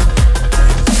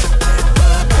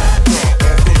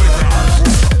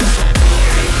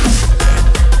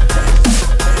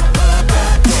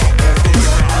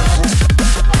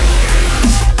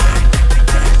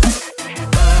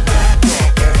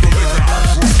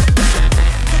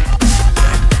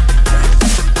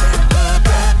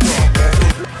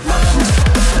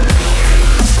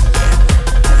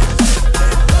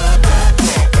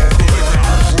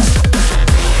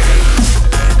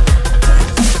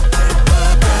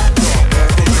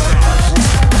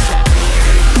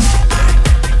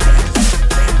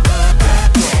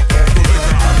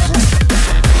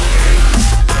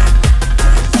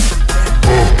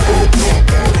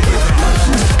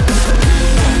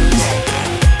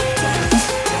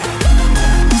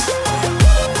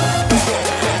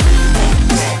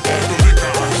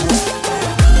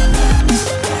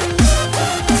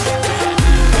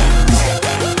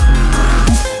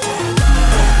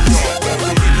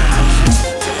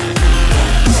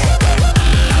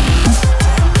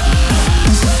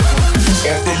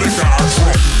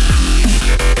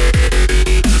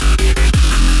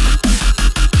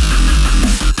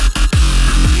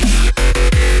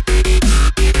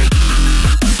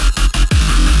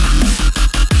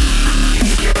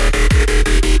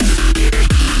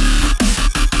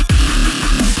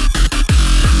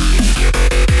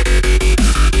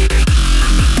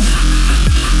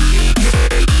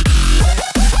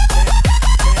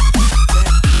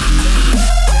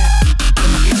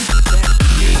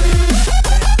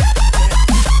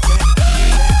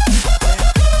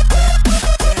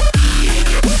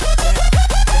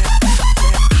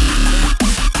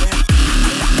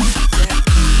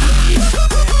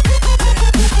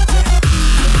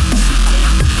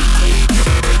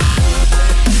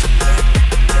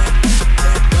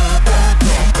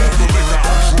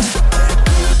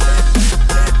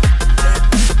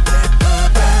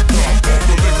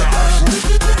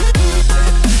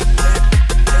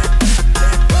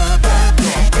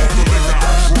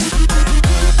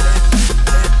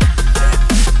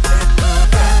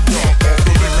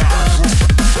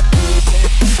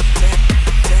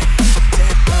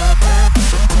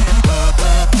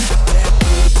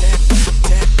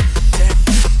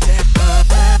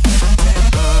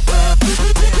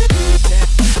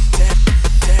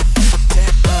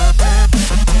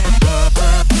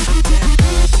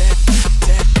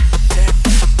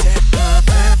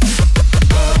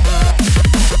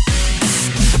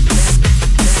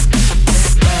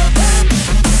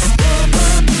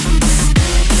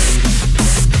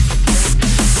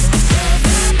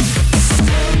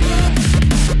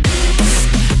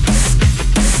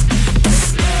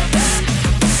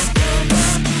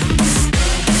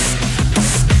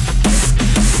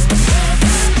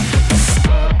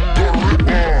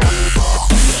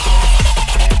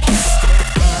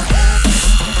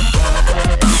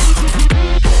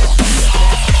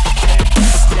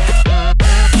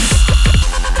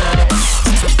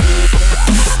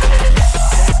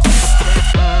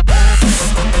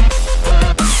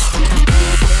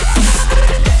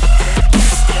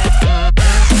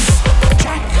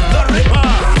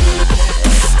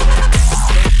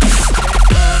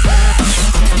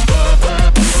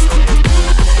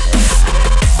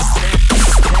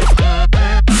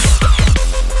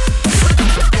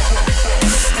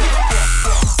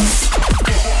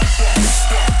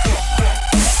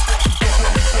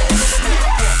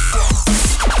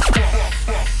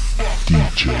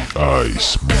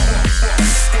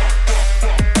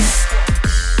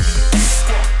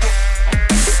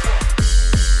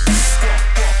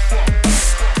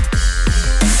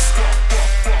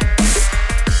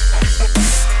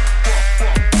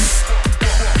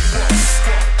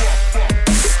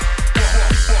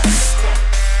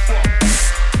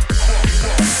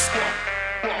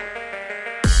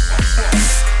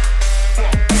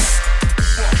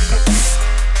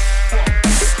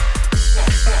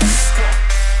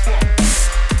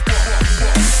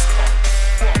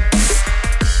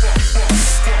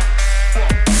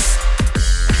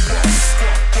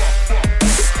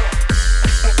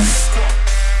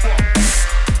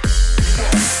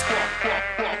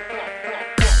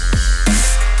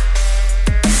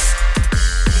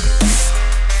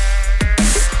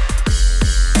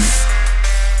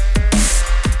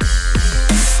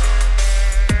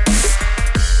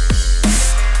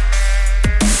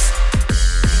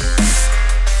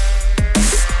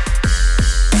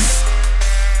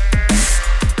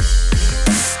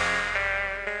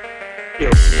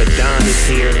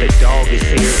 here, the dog is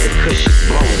here, the kush is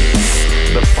blowing.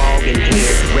 The fog in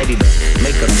here, ready to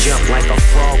make 'em jump like a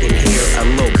frog in here. A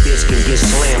little bitch can get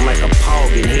slammed like a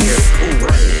pog in here. Ooh,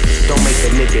 don't make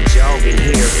a nigga jog in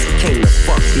here. Came to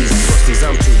fuck these pussies,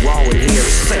 I'm too raw in here.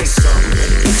 Say something,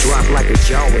 get dropped like a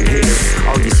jaw in here.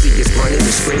 All you see is running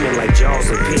and screaming like jaws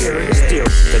appear. Still,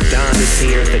 the Don is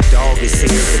here, the dog is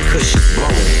here, the kush is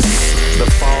blowing. The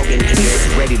fog in here,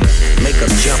 ready to make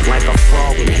 'em jump like a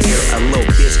frog in here. A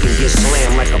little bitch can get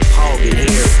slammed like a pog in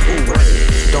here. Ooh,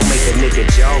 don't make a nigga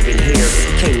jog in here.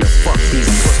 Came to fuck these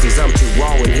pussies, I'm too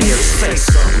raw in here. Say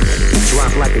something, get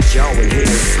dropped like a jaw in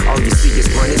here. All you see is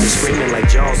running and screaming like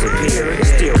jaws appear.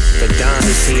 Still, the Don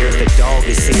is here, the dog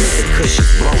is here, the kush is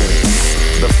blowing.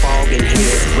 The fog in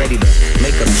here, ready to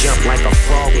make 'em jump like a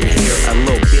frog in here. A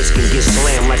little bitch can get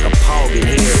slammed like a pog in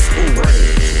here. Ooh,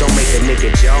 don't make a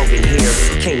nigga jog in here.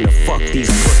 Came to fuck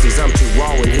these pussies, I'm too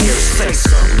raw in here. Say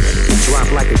something, get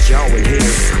dropped like a jaw in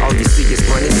here. All you see is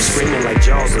running and screaming like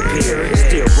jaws appear.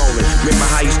 Still rolling, remember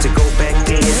how I used to go back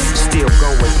then? Still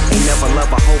going, ain't never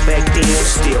love a hoe back then.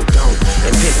 Still don't,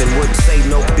 and pimpin' wouldn't save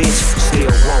no bitch. Still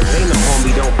won't, they know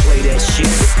homie don't play that shit.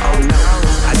 Oh no,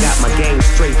 I got my game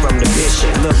straight from the bishop.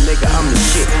 Look nigga, I'm the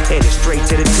shit, headed straight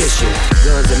to the tissue.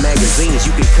 Guns and magazines,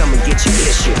 you can come and get your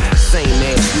issue. Same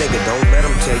ass nigga, don't let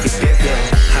them tell you different.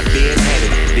 I been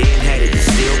had it,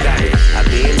 still got it. I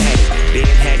been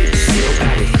had it, still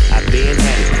got it. I been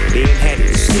had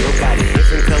it, still got it.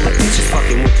 Different color bitches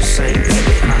fucking with the same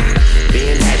baby.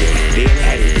 Been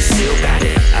had it, still got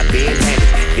it. I been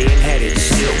had it,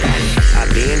 still got it. I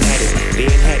been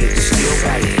had it, still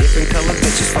got it. Different color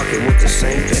bitches fucking with the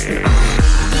same baby.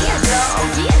 Yeah,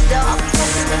 dog,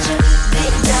 fucking with you.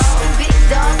 Big dog,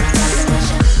 fucking with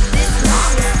you. This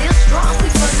long is still strong, we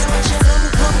fucking with you. Some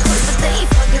come close, but they ain't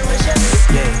fucking with you.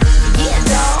 Yeah,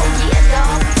 dog,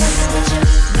 fucking with you.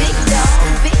 Big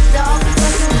dog, we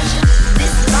fucking with you.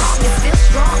 This long is still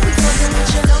strong, we fucking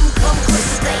with you. Some come close,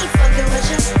 but they ain't fucking with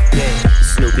you.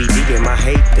 Snoopy D in my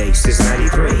heyday since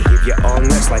 93. Give you all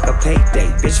nuts like a payday.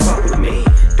 Bitch, fuck with me.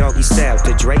 Doggy style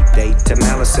to Drake Day, to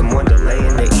Malice in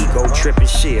Wonderland. The ego trippin'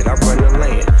 shit, I run the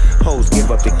land. Hoes give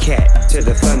up the cat to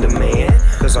the Thunder Man.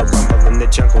 Cause I rumble in the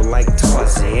jungle like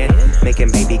Tarzan.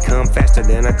 Making baby come faster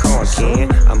than a car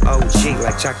can. I'm OG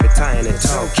like chocolate tie in a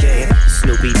tall can.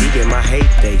 Snoopy D in my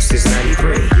heyday since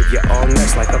 93. Give you all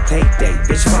nuts like a payday.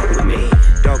 Bitch, fuck with me.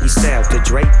 Doggy style to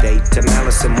Drake Day, to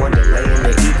Malice in Wonderland.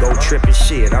 The ego trippin'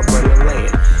 shit, I run the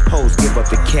land. Hoes give up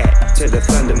the cat to the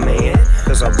Thunder Man.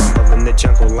 Cause I rumble in the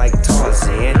jungle like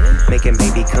Tarzan. Making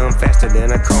baby come faster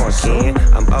than a car can.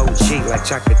 I'm OG like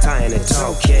chocolate tie in a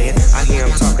tall can. I hear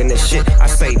him talking this shit, I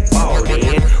say ball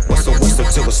in. Whistle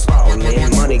to a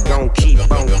spallin'. Money gon' keep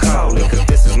on callin'. Cause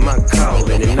this is my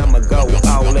callin'. And I'ma go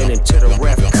all in until the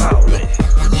ref callin'.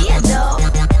 Yeah, dog.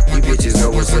 You bitches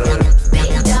know what's up.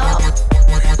 Big dog.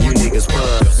 You niggas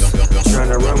buzz.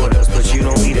 Tryna run with us, but you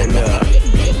don't eat enough.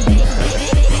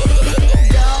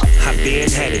 I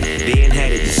been had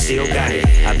it, still got it.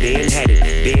 I been had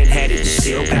it,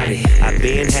 still got it. I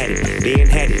been had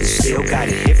it, still got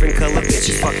it. Different color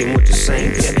bitches fucking with the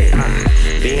same pivot.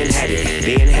 Been had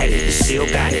it, still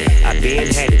got it. I been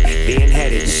had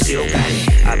it, still got it.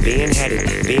 I been had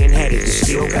it,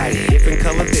 still got it. Different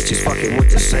color bitches fucking with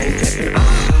the same pivot.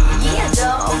 Yeah,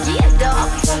 dog, we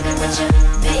fucking with you.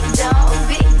 Big dog,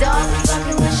 we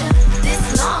fucking with you. This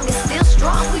long is still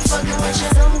strong, we fucking with you.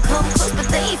 Some come close, but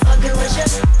they ain't fucking with you.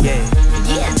 Yeah,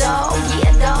 dog, we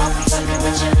fucking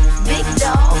with you. Big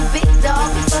dog, we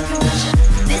fucking with you.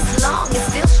 This long is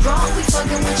still strong, we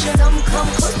fucking with you. Some come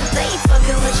close, but they ain't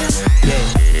fucking with you.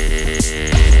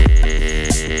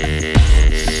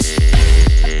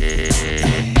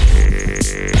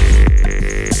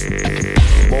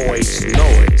 Boys,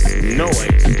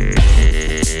 noise.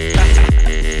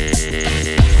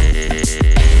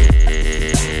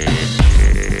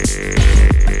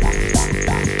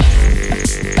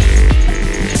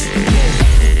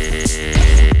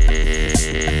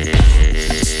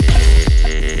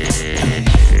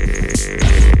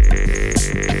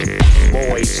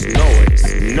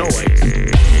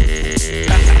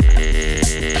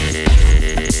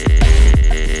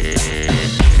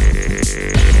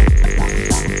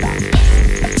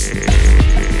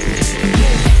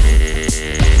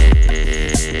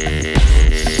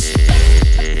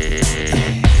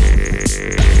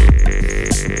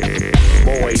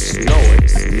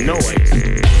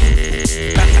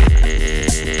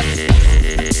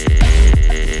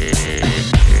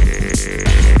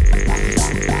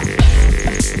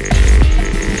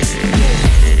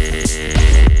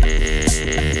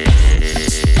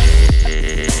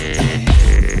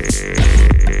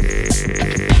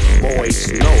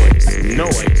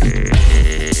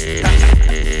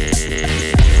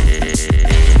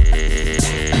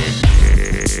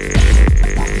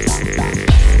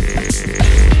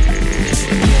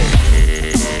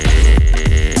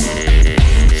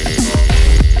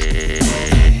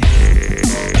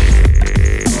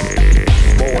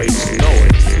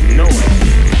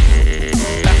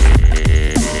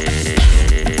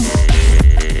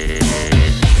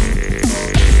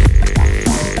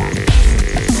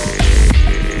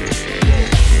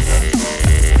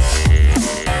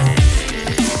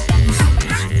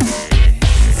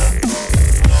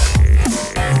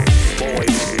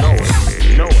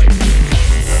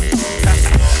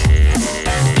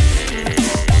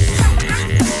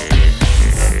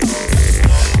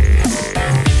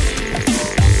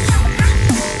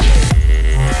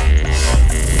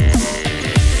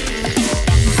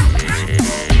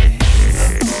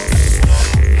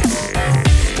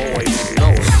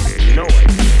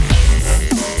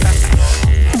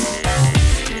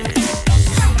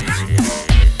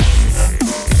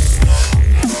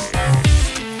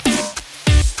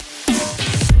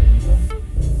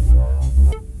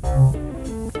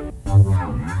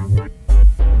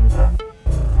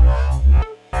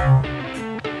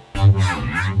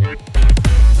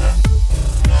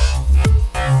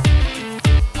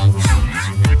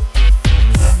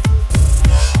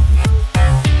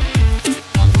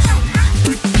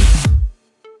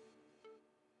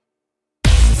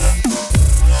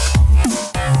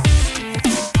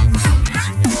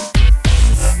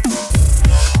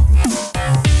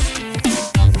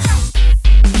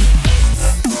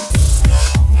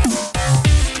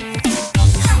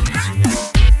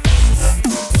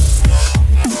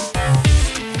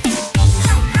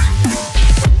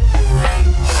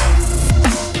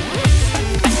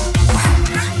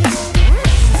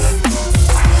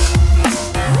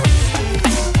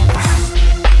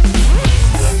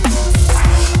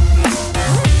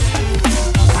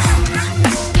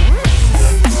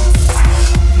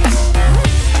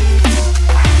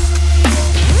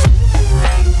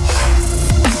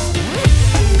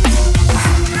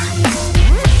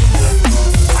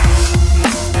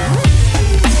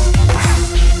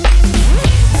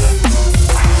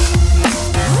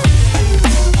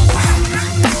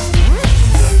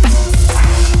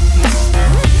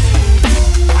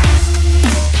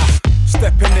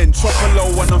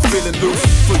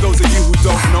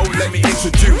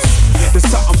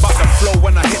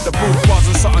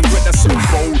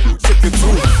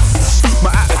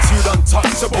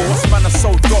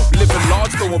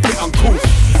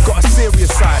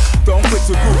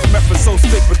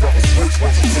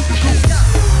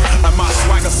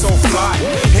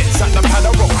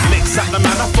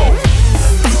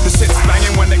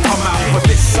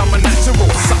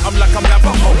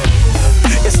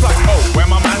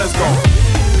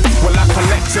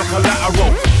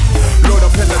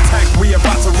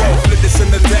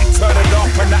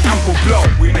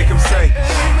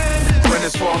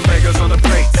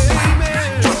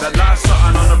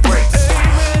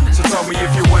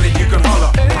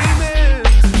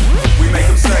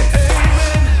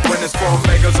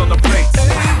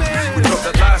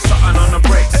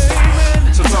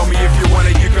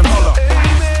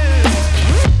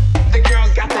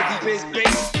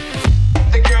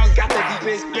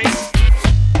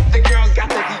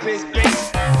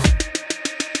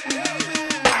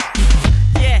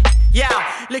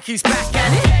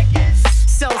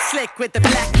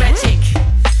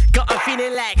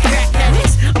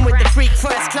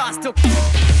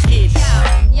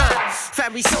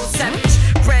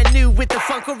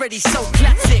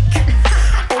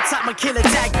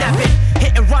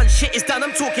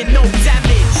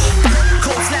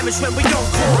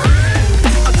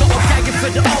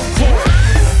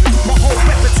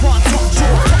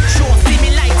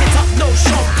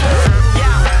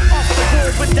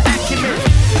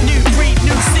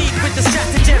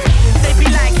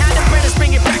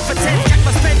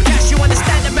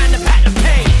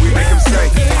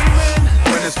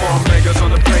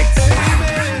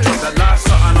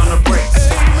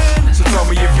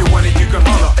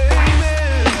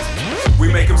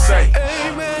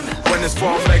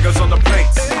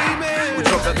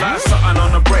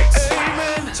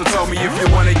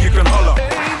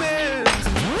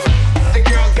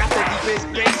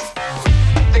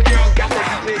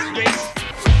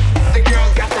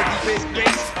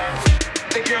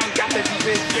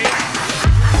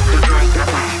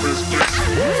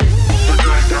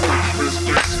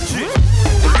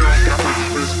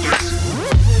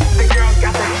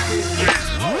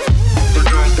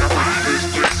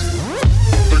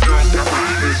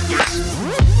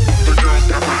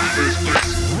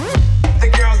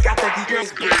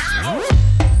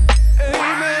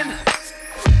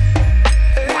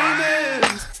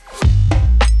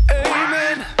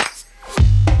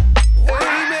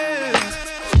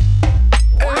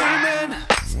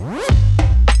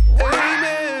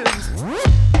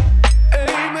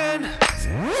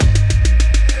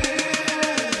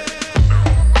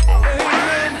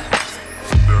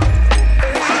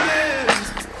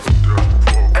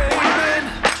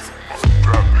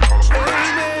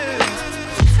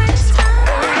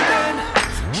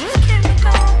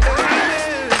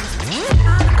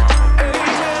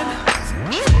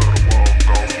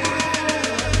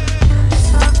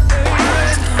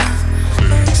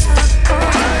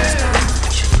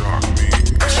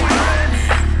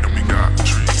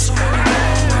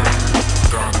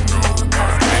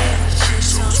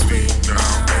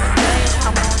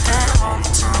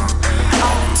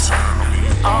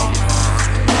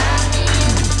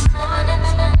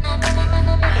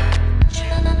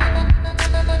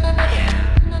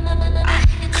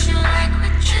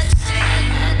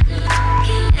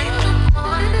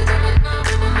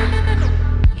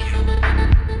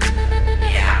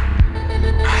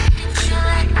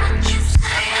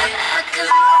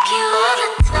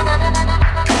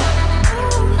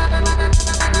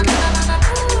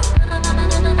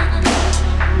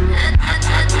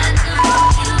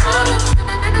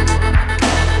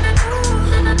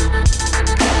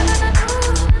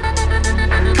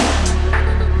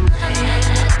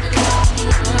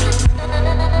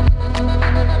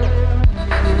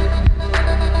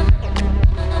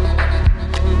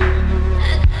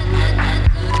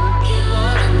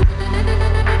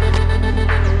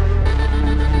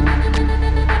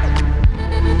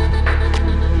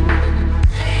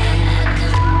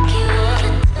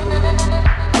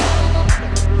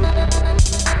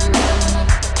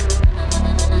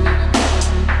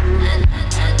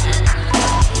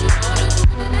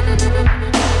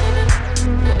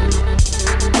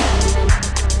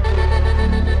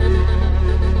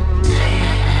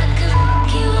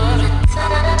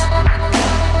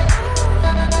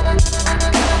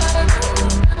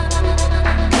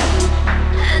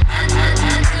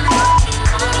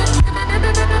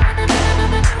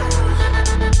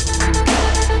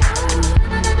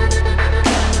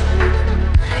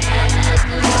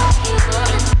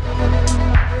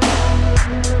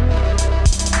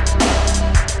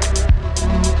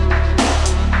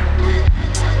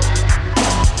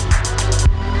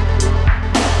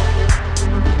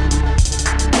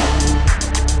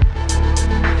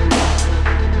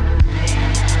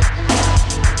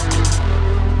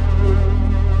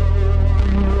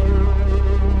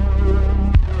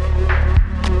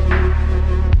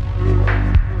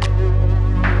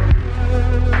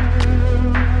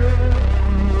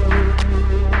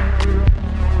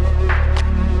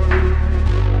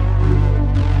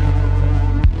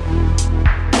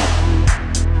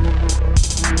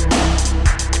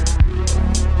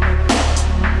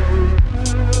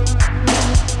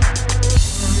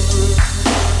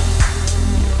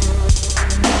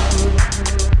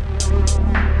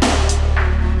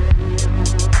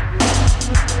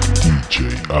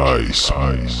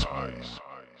 ice.